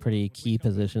at some pretty key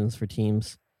positions for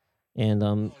teams.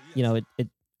 And,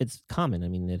 it's common. I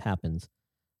mean, it happens.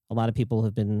 A lot of people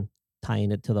have been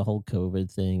tying it to the whole COVID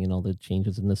thing and all the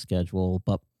changes in the schedule.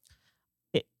 But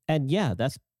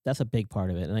that's a big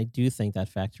part of it. And I do think that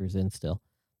factors in still.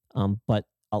 But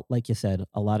like you said,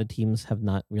 a lot of teams have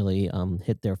not really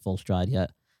hit their full stride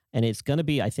yet. And it's going to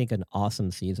be, I think, an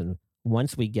awesome season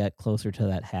once we get closer to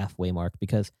that halfway mark,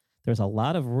 because there's a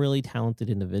lot of really talented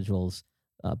individuals,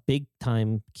 big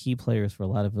time key players for a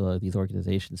lot of these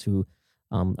organizations who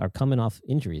are coming off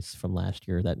injuries from last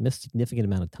year that missed significant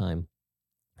amount of time,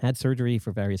 had surgery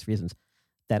for various reasons,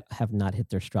 that have not hit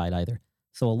their stride either.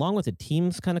 So along with the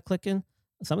teams kind of clicking,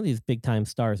 some of these big time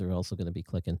stars are also going to be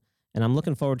clicking. And I'm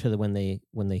looking forward to when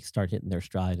they start hitting their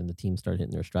stride and the teams start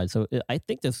hitting their stride. So I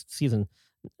think this season,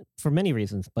 for many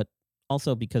reasons, but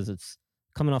also because it's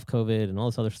coming off COVID and all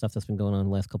this other stuff that's been going on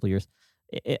the last couple of years,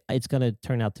 it's going to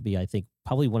turn out to be, I think,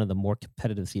 probably one of the more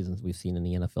competitive seasons we've seen in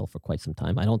the NFL for quite some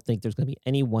time. I don't think there's going to be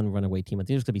any one runaway team. I think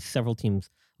there's going to be several teams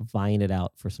vying it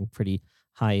out for some pretty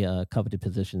high coveted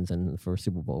positions and for a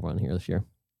Super Bowl run here this year.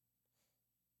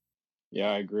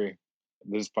 Yeah, I agree.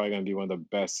 This is probably going to be one of the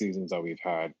best seasons that we've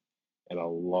had in a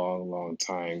long, long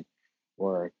time.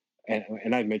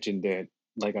 And I mentioned it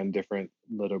like on different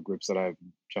little groups that I've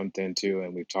jumped into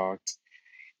and we've talked.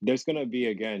 There's going to be,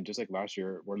 again, just like last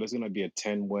year, where there's going to be a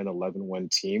 10-win, 11-win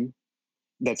team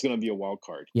that's going to be a wild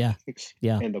card. Yeah.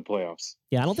 In the playoffs.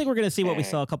 Yeah, I don't think we're going to see what we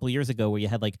saw a couple of years ago where you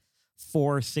had like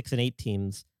 4, 6, and 8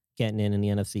 teams getting in the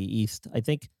NFC East. I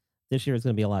think this year is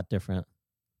going to be a lot different.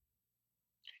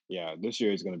 Yeah, this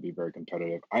year is going to be very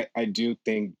competitive. I do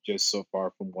think, just so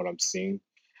far from what I'm seeing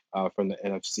from the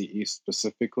NFC East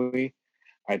specifically,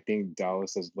 I think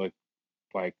Dallas has looked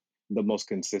like the most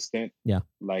consistent. Yeah.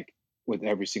 Like with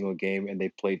every single game, and they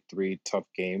played 3 tough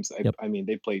games. Yep. I mean,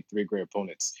 they played 3 great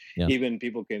opponents. Yeah. Even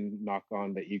people can knock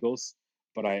on the Eagles,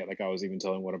 but I was even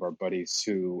telling one of our buddies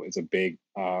who is a big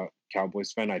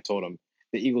Cowboys fan, I told him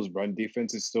the Eagles' run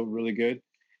defense is still really good.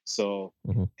 So,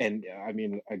 and I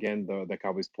mean, again, the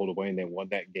Cowboys pulled away and they won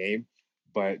that game,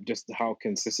 but just how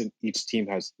consistent each team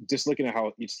has, just looking at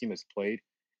how each team has played,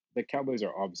 the Cowboys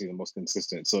are obviously the most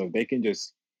consistent. So if they can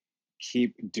just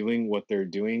keep doing what they're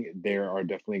doing, they are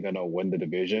definitely going to win the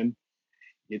division.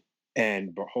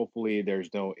 But hopefully there's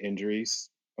no injuries.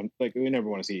 Like, we never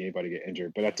want to see anybody get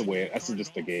injured, but that's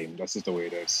just the game. That's just the way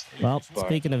it is. Well,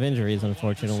 speaking of injuries,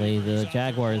 unfortunately, the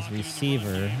Jaguars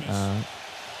receiver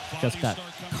just got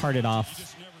carted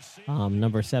off,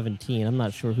 number 17. I'm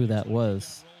not sure who that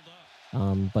was,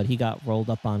 but he got rolled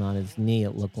up on his knee,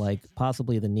 it looked like.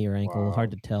 Possibly the knee or ankle, Wow.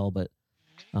 hard to tell, but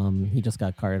he just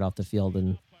got carted off the field,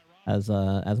 and as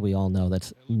we all know,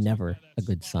 that's never a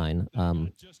good sign.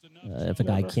 If a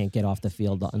guy can't get off the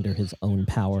field under his own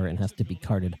power and has to be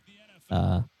carted.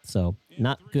 So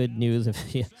not good news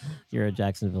if you're a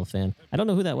Jacksonville fan. I don't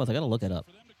know who that was. I got to look it up.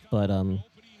 But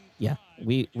yeah,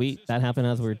 we that happened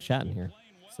as we were chatting here.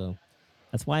 So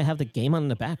that's why I have the game on in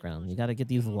the background. You got to get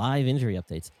these live injury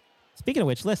updates. Speaking of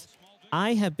which, listen,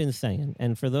 I have been saying,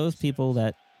 and for those people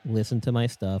that listen to my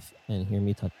stuff and hear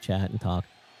me chat and talk,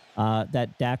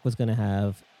 that Dak was going to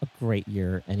have a great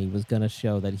year, and he was going to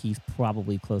show that he's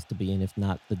probably close to being, if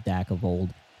not the Dak of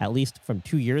old, at least from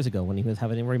 2 years ago when he was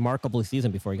having a remarkable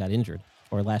season before he got injured,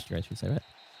 or last year, I should say,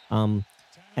 right?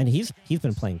 And he's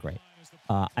been playing great.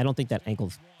 I don't think that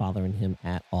ankle's bothering him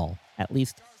at all, at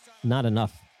least not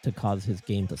enough to cause his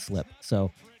game to slip.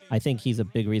 So I think he's a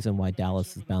big reason why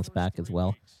Dallas has bounced back as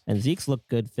well. And Zeke's looked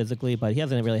good physically, but he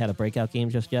hasn't really had a breakout game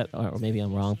just yet, or maybe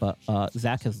I'm wrong. But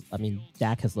Dak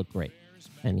has looked great,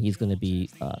 and he's going to be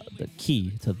the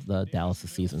key to the Dallas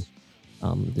season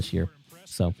this year.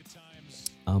 So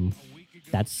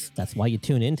that's why you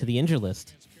tune in to the injured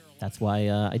list. That's why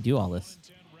I do all this.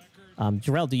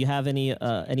 Jarrell, do you have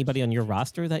anybody on your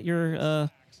roster that you're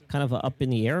kind of up in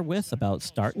the air with about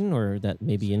starting, or that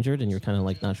may be injured and you're kind of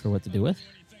like not sure what to do with?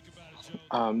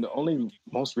 The only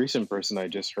most recent person I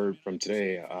just heard from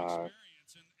today,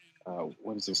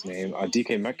 what is his name?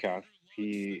 DK Metcalf.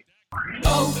 He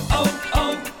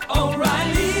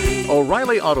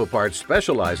O'Reilly Auto Parts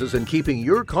specializes in keeping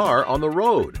your car on the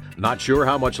road. Not sure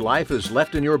how much life is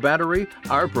left in your battery?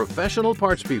 Our professional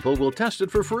parts people will test it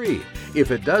for free.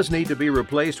 If it does need to be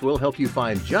replaced, we'll help you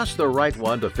find just the right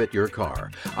one to fit your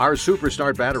car. Our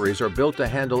Superstart batteries are built to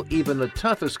handle even the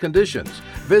toughest conditions.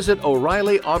 Visit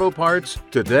O'Reilly Auto Parts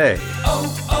today.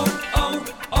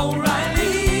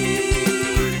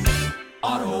 O'Reilly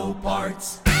Auto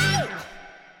Parts.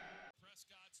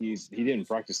 He didn't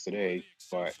practice today,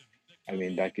 but I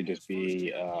mean that could just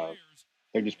be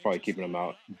they're just probably keeping him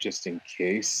out just in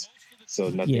case, so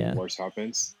nothing worse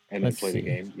happens, and then play the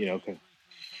game.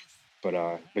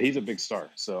 But he's a big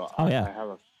star, so I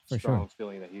have a strong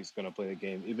feeling that he's going to play the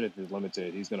game, even if he's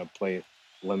limited. He's going to play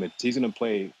limit. He's going to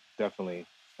play definitely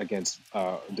against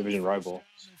division rival.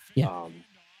 Yeah.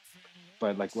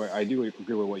 But like, where I do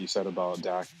agree with what you said about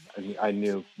Dak. I mean, I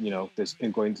knew, this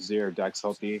in going to zero, Dak's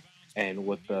healthy, and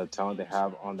with the talent they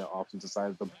have on the offensive side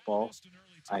of the ball,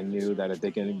 I knew that if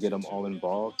they can get them all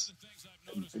involved,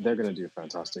 they're going to do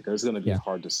fantastic. It's going to be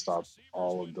hard to stop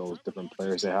all of those different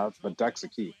players they have, but Dak's the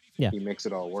key. Yeah. He makes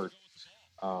it all work.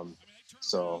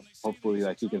 So hopefully,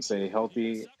 like, he can stay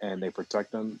healthy and they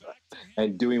protect them,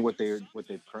 and doing what they've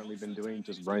currently been doing,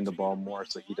 just running the ball more,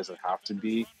 so he doesn't have to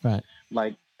be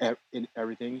like in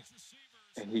everything,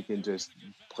 and he can just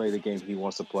play the game he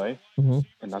wants to play.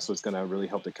 And that's what's going to really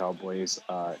help the Cowboys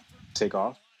take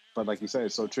off. But like you said,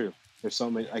 it's so true. There's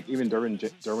so many, like even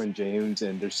Derwin James,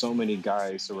 and there's so many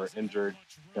guys who are injured.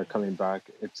 They're coming back.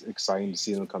 It's exciting to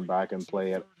see them come back and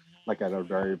play at a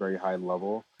very, very high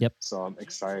level. Yep. So I'm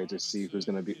excited to see who's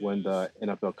going to win the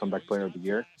NFL Comeback Player of the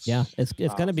Year. Yeah, it's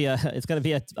going to be a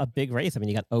big race. I mean,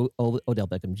 you got Odell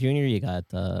Beckham Jr., you got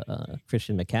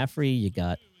Christian McCaffrey, you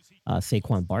got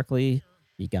Saquon Barkley,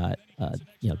 you got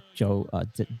Joe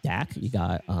Dak, you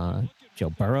got Joe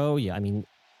Burrow. Yeah, I mean,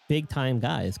 big time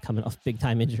guys coming off big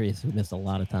time injuries who missed a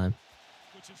lot of time.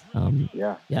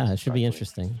 It should be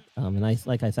interesting. And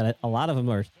like I said, a lot of them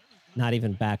are not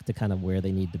even back to kind of where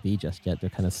they need to be just yet. They're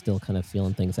kind of still kind of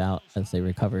feeling things out as they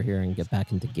recover here and get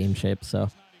back into game shape. So,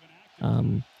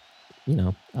 a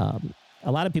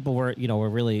lot of people were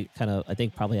really kind of, I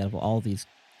think probably out of all these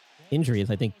injuries,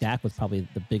 I think Dak was probably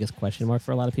the biggest question mark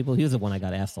for a lot of people. He was the one I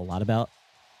got asked a lot about.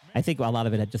 I think a lot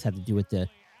of it just had to do with the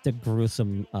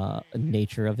gruesome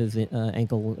nature of his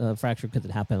ankle fracture, because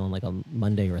it happened on like a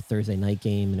Monday or a Thursday night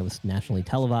game, and it was nationally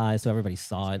televised, so everybody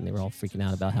saw it, and they were all freaking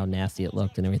out about how nasty it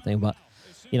looked and everything. But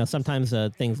sometimes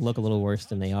things look a little worse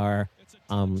than they are.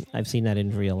 I've seen that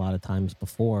injury a lot of times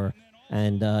before,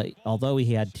 and although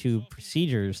he had 2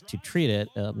 procedures to treat it,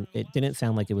 it didn't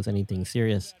sound like it was anything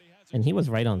serious, and he was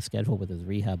right on schedule with his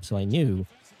rehab. So I knew,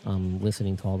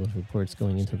 listening to all those reports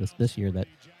going into this year, that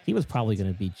he was probably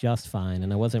going to be just fine,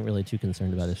 and I wasn't really too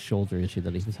concerned about his shoulder issue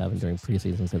that he was having during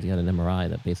preseason, because he had an MRI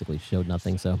that basically showed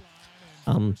nothing. So,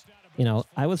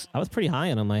 I was pretty high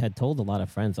on him. I had told a lot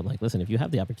of friends, I'm like, listen, if you have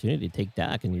the opportunity to take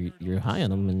Dak and you're high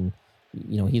on him, and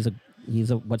he's a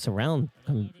what's around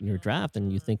your draft,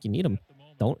 and you think you need him,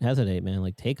 don't hesitate, man.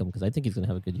 Like, take him, because I think he's going to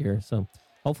have a good year. So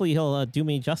hopefully he'll do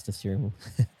me justice here.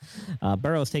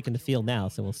 Burrow's taking the field now,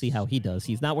 so we'll see how he does.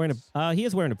 He's not wearing he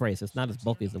is wearing a brace. It's not as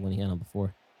bulky as the one he had on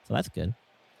before. So that's good.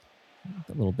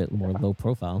 A little bit more low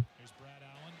profile.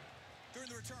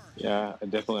 Yeah,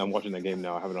 definitely. I'm watching the game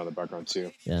now. I have it on the background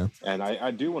too. Yeah. And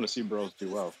I do want to see Burrows do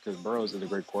well, because Burrows is a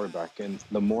great quarterback. And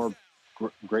the more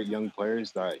great young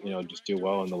players that, just do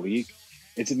well in the league,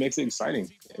 it makes it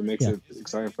exciting. It makes it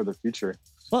exciting for the future.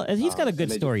 Well, and he's got a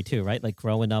good story too, right? Like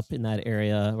growing up in that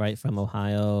area, right, from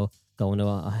Ohio, going to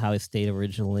Ohio State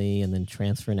originally, and then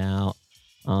transferring out.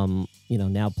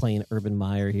 Now playing Urban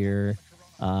Meyer here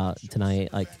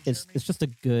tonight. Like it's just a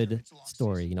good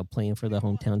story. Playing for the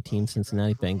hometown team,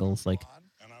 Cincinnati Bengals. Like,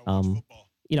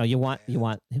 you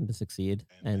want him to succeed,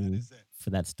 and for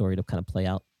that story to kind of play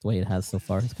out the way it has so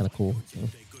far, it's kind of cool. So.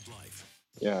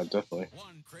 Yeah, definitely.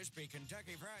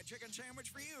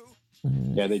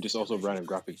 Yeah, they just also ran a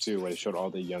graphic too, where they showed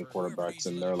all the young quarterbacks,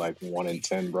 and they're like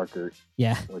 1-10 record.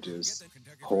 Yeah, which is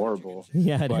horrible.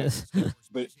 Yeah, it is.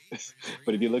 but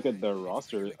if you look at the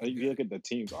roster, if you look at the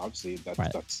teams, obviously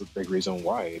that's the big reason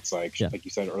why. It's like like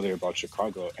you said earlier about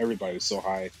Chicago, everybody was so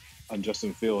high on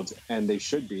Justin Fields, and they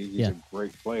should be. He's a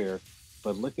great player,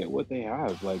 but look at what they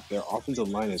have. Like, their offensive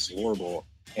line is horrible,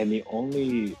 and the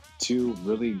only 2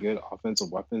 really good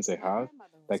offensive weapons they have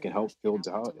that can help Fields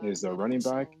out is their running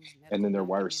back and then their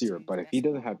wide receiver. But if he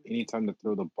doesn't have any time to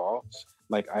throw the ball,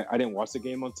 like I didn't watch the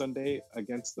game on Sunday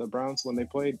against the Browns when they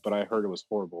played, but I heard it was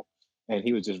horrible. And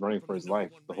he was just running for his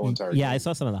life the whole entire game. I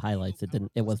saw some of the highlights.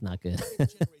 It was not good.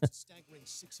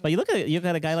 But you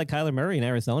got a guy like Kyler Murray in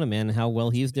Arizona, man, how well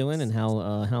he's doing and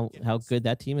how good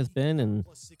that team has been. And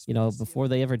before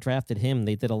they ever drafted him,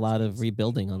 they did a lot of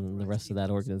rebuilding on the rest of that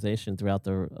organization throughout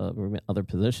the other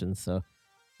positions. So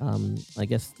I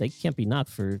guess they can't be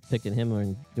knocked for picking him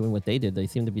and doing what they did. They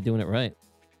seem to be doing it right.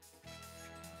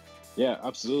 Yeah,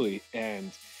 absolutely.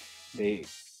 And they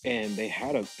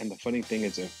had and the funny thing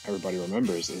is, if everybody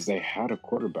remembers, is they had a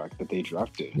quarterback that they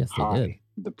drafted high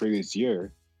the previous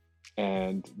year,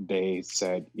 and they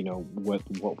said,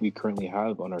 what we currently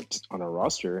have on our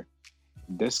roster,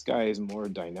 this guy is more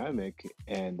dynamic,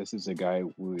 and this is a guy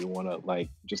we want to,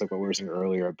 just like what we were saying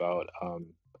earlier about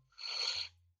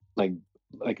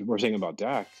like we're saying about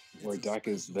Dak, where Dak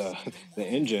is the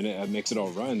engine and makes it all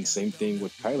run. Same thing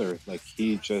with Kyler. Like,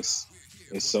 he just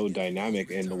is so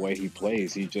dynamic in the way he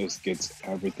plays. He just gets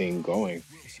everything going,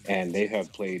 and they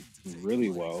have played really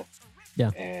well.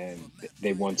 Yeah, and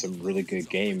they won some really good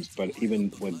games. But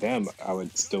even with them, I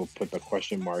would still put the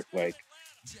question mark. Like,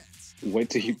 wait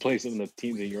till you play some of the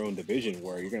teams in your own division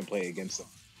where you're going to play against some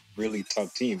really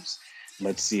tough teams.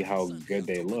 Let's see how good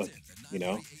they look.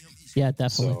 Yeah,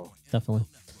 definitely. Definitely.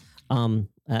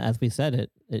 As we said,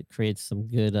 it creates some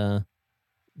a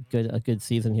good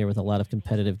season here with a lot of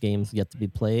competitive games yet to be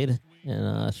played,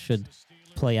 and should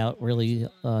play out really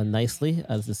nicely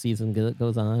as the season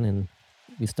goes on and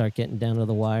we start getting down to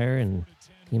the wire and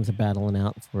teams are battling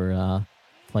out for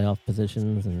playoff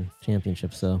positions and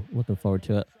championships. So looking forward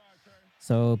to it.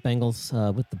 So Bengals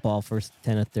with the ball, first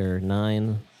 10 at their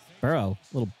 9. Burrow,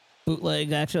 little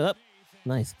bootleg action up.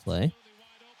 Nice play.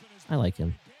 I like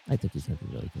him. I think he's going to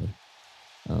be really good.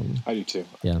 I do too.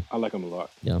 Yeah. I like him a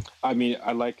lot. Yeah. I mean,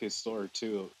 I like his story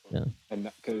too. Yeah. And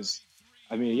because,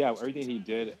 everything he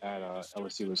did at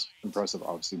LSU was impressive,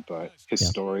 obviously, but his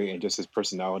story and just his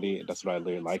personality, that's what I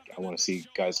really like. I want to see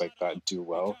guys like that do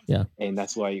well. Yeah. And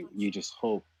that's why you just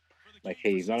hope, like,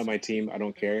 hey, he's not on my team. I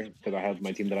don't care because I have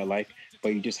my team that I like.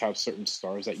 But you just have certain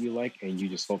stars that you like, and you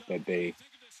just hope that they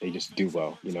just do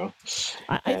well,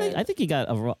 I think he got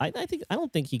I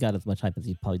don't think he got as much hype as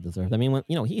he probably deserved. I mean,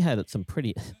 when he had some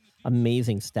pretty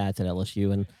amazing stats at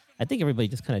LSU, and I think everybody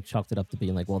just kind of chalked it up to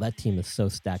being like, well, that team is so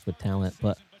stacked with talent.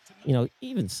 But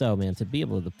even so, man, to be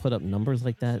able to put up numbers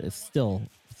like that is still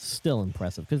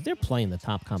impressive because they're playing the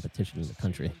top competition in the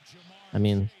country. I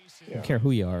mean, I don't care who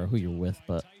you are or who you're with,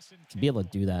 but to be able to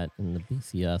do that in the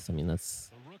BCS, I mean, that's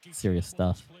serious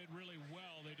stuff.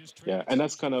 Yeah, and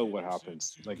that's kind of what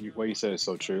happens. Like, what you said is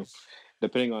so true.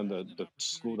 Depending on the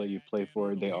school that you play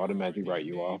for, they automatically write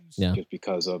you off just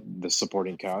because of the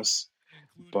supporting cast.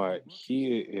 But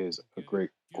he is a great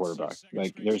quarterback.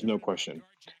 Like, there's no question.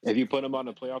 If you put him on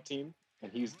a playoff team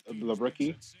and he's the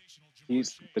rookie,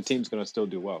 the team's gonna still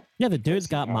do well. Yeah, the dude's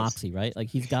got moxie, right? Like,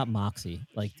 he's got moxie.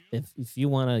 Like, if you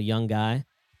want a young guy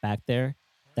back there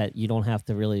that you don't have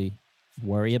to really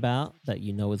worry about, that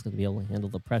is going to be able to handle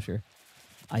the pressure,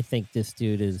 I think this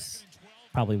dude is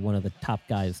probably one of the top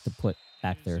guys to put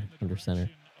back there under center.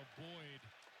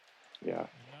 Yeah,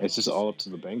 it's just all up to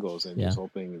the Bengals and just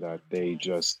hoping that they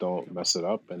just don't mess it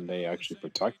up and they actually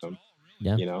protect them.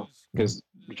 Yeah. Because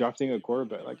drafting a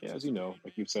quarterback, as you know,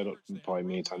 like you've said probably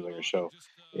many times on your show,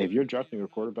 if you're drafting a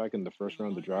quarterback in the first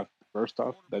round of the draft, first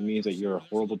off, that means that you're a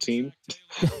horrible team.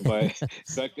 but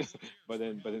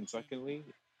then secondly,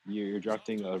 you're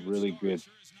drafting a really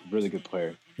good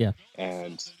player. Yeah.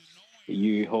 And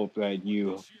you hope that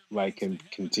you can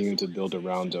continue to build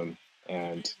around them,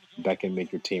 and that can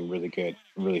make your team really good,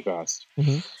 really fast.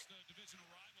 Mm-hmm.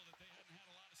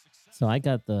 So I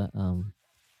got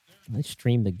I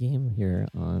streamed the game here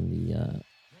on the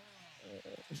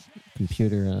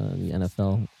computer, the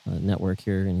NFL network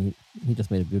here, and he just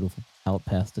made a beautiful out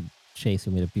pass to Chase,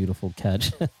 who made a beautiful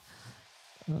catch.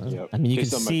 I mean, you can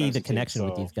see the connection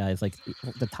with these guys. Like,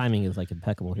 the timing is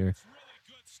impeccable here.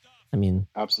 I mean,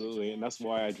 absolutely, and that's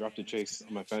why I drafted Chase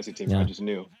on my fantasy team. I just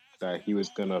knew that he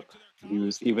was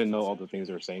even though all the things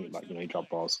they're saying, like, he dropped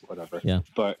balls, whatever. Yeah.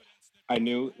 But I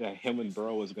knew that him and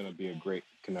Burrow was gonna be a great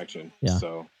connection. Yeah.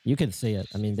 So you can see it.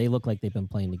 I mean, they look like they've been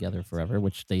playing together forever,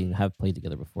 which they have played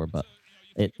together before, but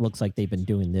it looks like they've been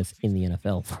doing this in the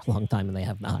NFL for a long time, and they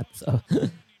have not. So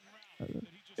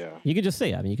yeah, you could just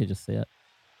see it. I mean, you could just see it.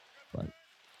 But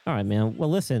all right, man. Well,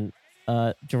 listen,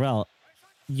 Jarrell,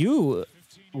 you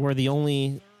were the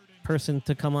only person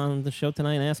to come on the show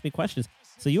tonight and ask me questions.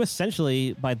 So you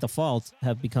essentially, by default,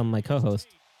 have become my co-host.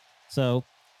 So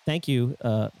thank you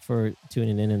for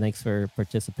tuning in, and thanks for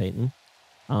participating.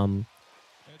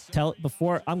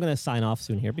 Before I'm going to sign off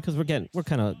soon here, because we're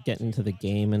kind of getting into the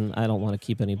game, and I don't want to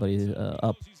keep anybody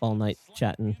up all night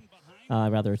chatting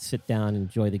I'd rather sit down and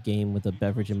enjoy the game with a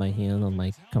beverage in my hand on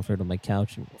my comfort of my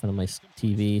couch in front of my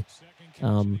TV.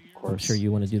 I'm sure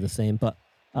you want to do the same. But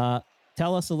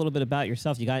tell us a little bit about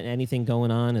yourself. You got anything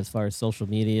going on as far as social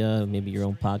media, maybe your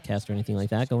own podcast or anything like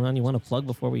that going on you want to plug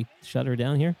before we shut her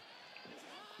down here?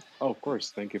 Oh, of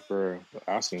course. Thank you for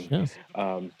asking.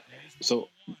 Yeah.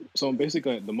 So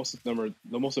basically, the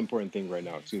most important thing right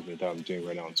now, that I'm doing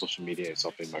right now on social media is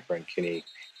helping my friend Kenny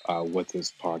with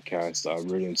his podcast,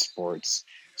 Rooted in Sports.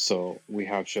 So we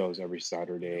have shows every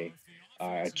Saturday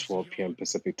at 12 p.m.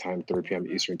 Pacific time, 3 p.m.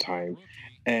 Eastern time,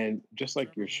 and just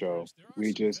like your show,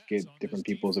 we just get different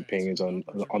people's opinions on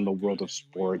the world of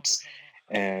sports,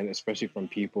 and especially from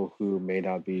people who may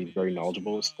not be very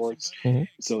knowledgeable of sports, Mhm.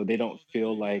 so they don't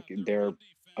feel like their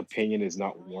opinion is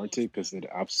not warranted because it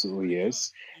absolutely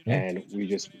is. Yeah. And we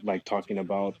just like talking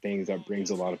about things that brings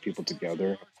a lot of people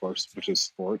together, of course, which is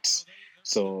sports.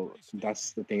 So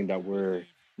that's the thing that we're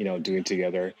doing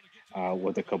together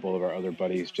with a couple of our other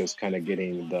buddies, just kind of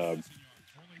getting the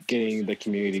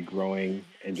community growing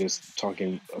and just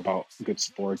talking about good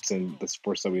sports and the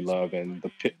sports that we love and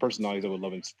the personalities that we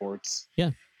love in sports.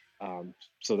 Yeah.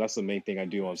 So that's the main thing I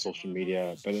do on social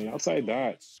media. But then outside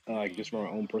that, like just from my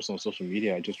own personal social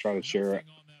media, I just try to share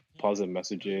positive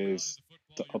messages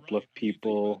to uplift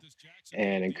people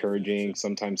and encouraging,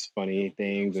 sometimes funny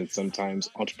things and sometimes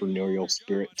entrepreneurial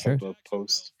spirit type of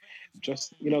posts.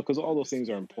 Just, because all those things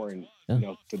are important,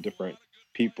 to different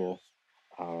people.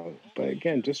 But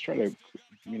again, just try to,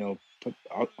 put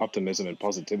optimism and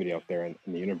positivity out there in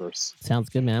the universe. Sounds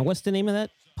good, man. What's the name of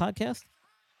that podcast?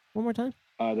 One more time.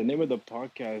 The name of the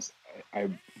podcast,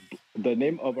 the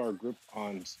name of our group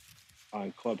on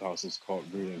Clubhouse is called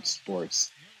Rooted in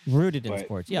Sports. Rooted in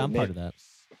Sports. Yeah, I'm part of that.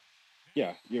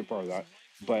 Yeah, you're part of that.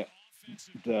 But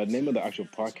the name of the actual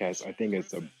podcast, I think,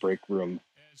 is the Break Room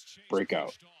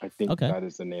Breakout. I think that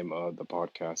is the name of the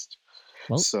podcast.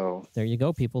 Well, so there you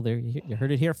go, people. There you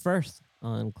heard it here first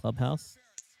on Clubhouse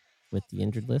with the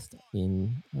Injured List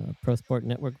in Pro Sport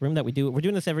Network room that we do. We're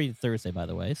doing this every Thursday, by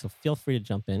the way, so feel free to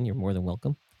jump in. You're more than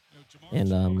welcome.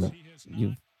 And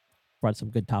you've brought some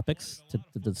good topics to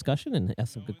the discussion and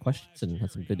asked some good questions and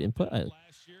had some good input.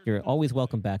 You're always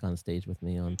welcome back on stage with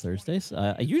me on Thursdays.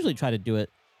 I usually try to do it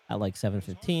at like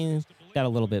 7:15. Got a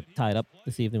little bit tied up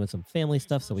this evening with some family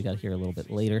stuff, so we got here a little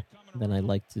bit later than I'd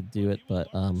like to do it. But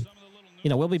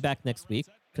we'll be back next week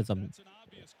because I'm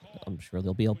sure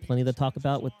there'll be plenty to talk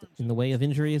about in the way of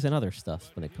injuries and other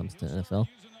stuff when it comes to NFL.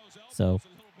 So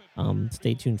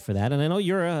stay tuned for that. And I know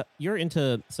you're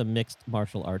into some mixed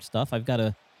martial arts stuff. I've got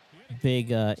a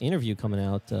big interview coming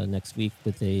out next week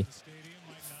with a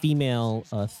female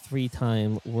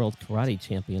 3-time world karate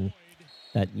champion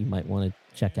that you might want to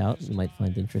check out. You might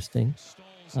find interesting.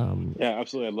 Yeah,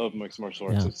 absolutely. I love mixed martial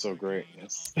arts. Yeah. It's so great.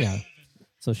 Yes. Yeah.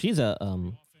 So she's a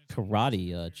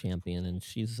karate champion, and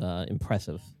she's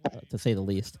impressive, to say the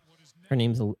least. Her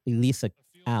name's Elisa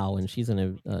Au, and she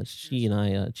and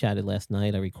I chatted last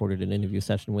night. I recorded an interview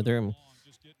session with her. I'm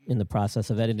in the process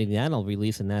of editing that. I'll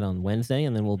releasing that on Wednesday,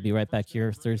 and then we'll be right back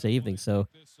here Thursday evening. So,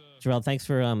 Jarrell, thanks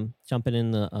for jumping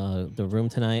in the room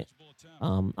tonight.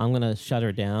 I'm gonna shut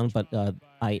her down, but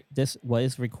this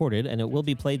was recorded, and it will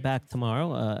be played back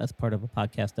tomorrow as part of a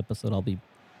podcast episode I'll be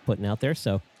putting out there.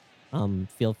 So.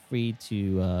 Feel free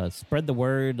to spread the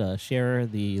word, share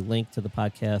the link to the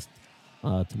podcast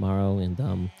tomorrow. And,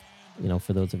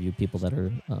 for those of you people that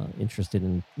are interested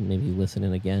in maybe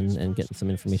listening again and getting some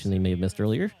information they may have missed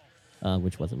earlier,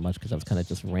 which wasn't much because I was kind of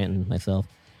just ranting myself,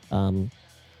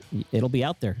 it'll be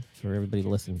out there for everybody to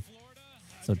listen.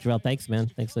 So, Jarrell, thanks, man.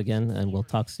 Thanks again, and we'll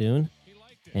talk soon.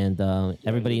 And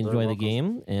everybody enjoy the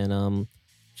game. And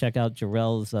check out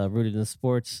Jarrell's Rooted in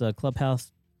Sports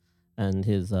Clubhouse and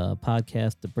his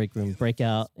podcast, The Break Room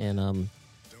Breakout. And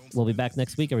we'll be back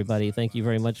next week, everybody. Thank you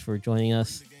very much for joining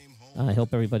us. I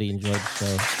hope everybody enjoyed the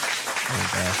show.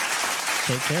 And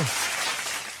take care.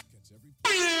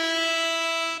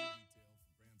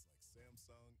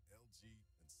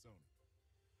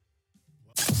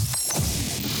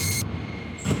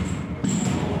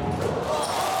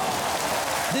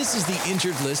 This is the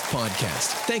Injured List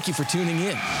Podcast. Thank you for tuning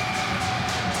in.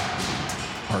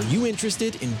 Are you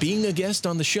interested in being a guest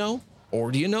on the show?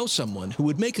 Or do you know someone who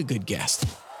would make a good guest?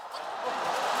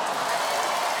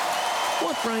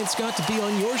 Want Brian Scott to be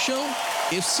on your show?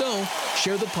 If so,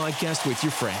 share the podcast with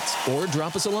your friends or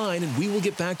drop us a line and we will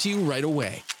get back to you right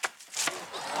away.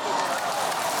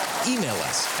 Email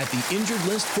us at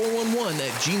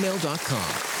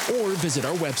theinjuredlist411@gmail.com or visit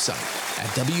our website at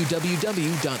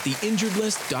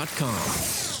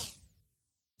www.theinjuredlist.com.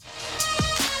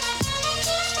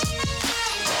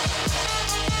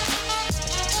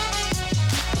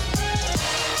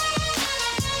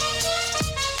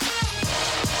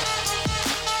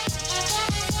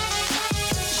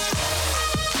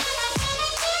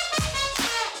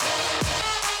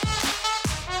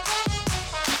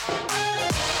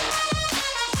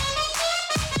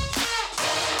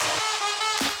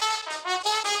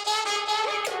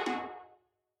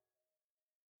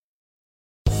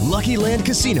 Lucky Land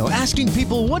Casino, asking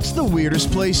people, what's the weirdest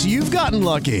place you've gotten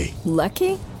lucky?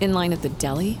 Lucky? In line at the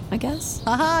deli, I guess?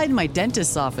 Aha, in my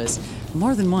dentist's office.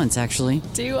 More than once, actually.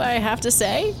 Do I have to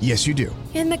say? Yes, you do.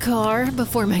 In the car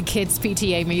before my kids'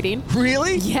 PTA meeting.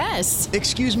 Really? Yes.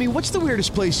 Excuse me, what's the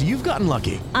weirdest place you've gotten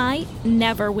lucky? I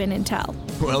never win and tell.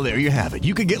 Well, there you have it.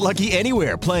 You can get lucky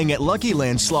anywhere, playing at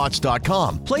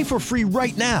LuckyLandSlots.com. Play for free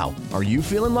right now. Are you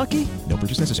feeling lucky? No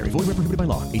purchase necessary. Void where prohibited by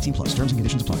law. 18 plus. Terms and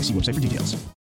conditions apply. See website for details.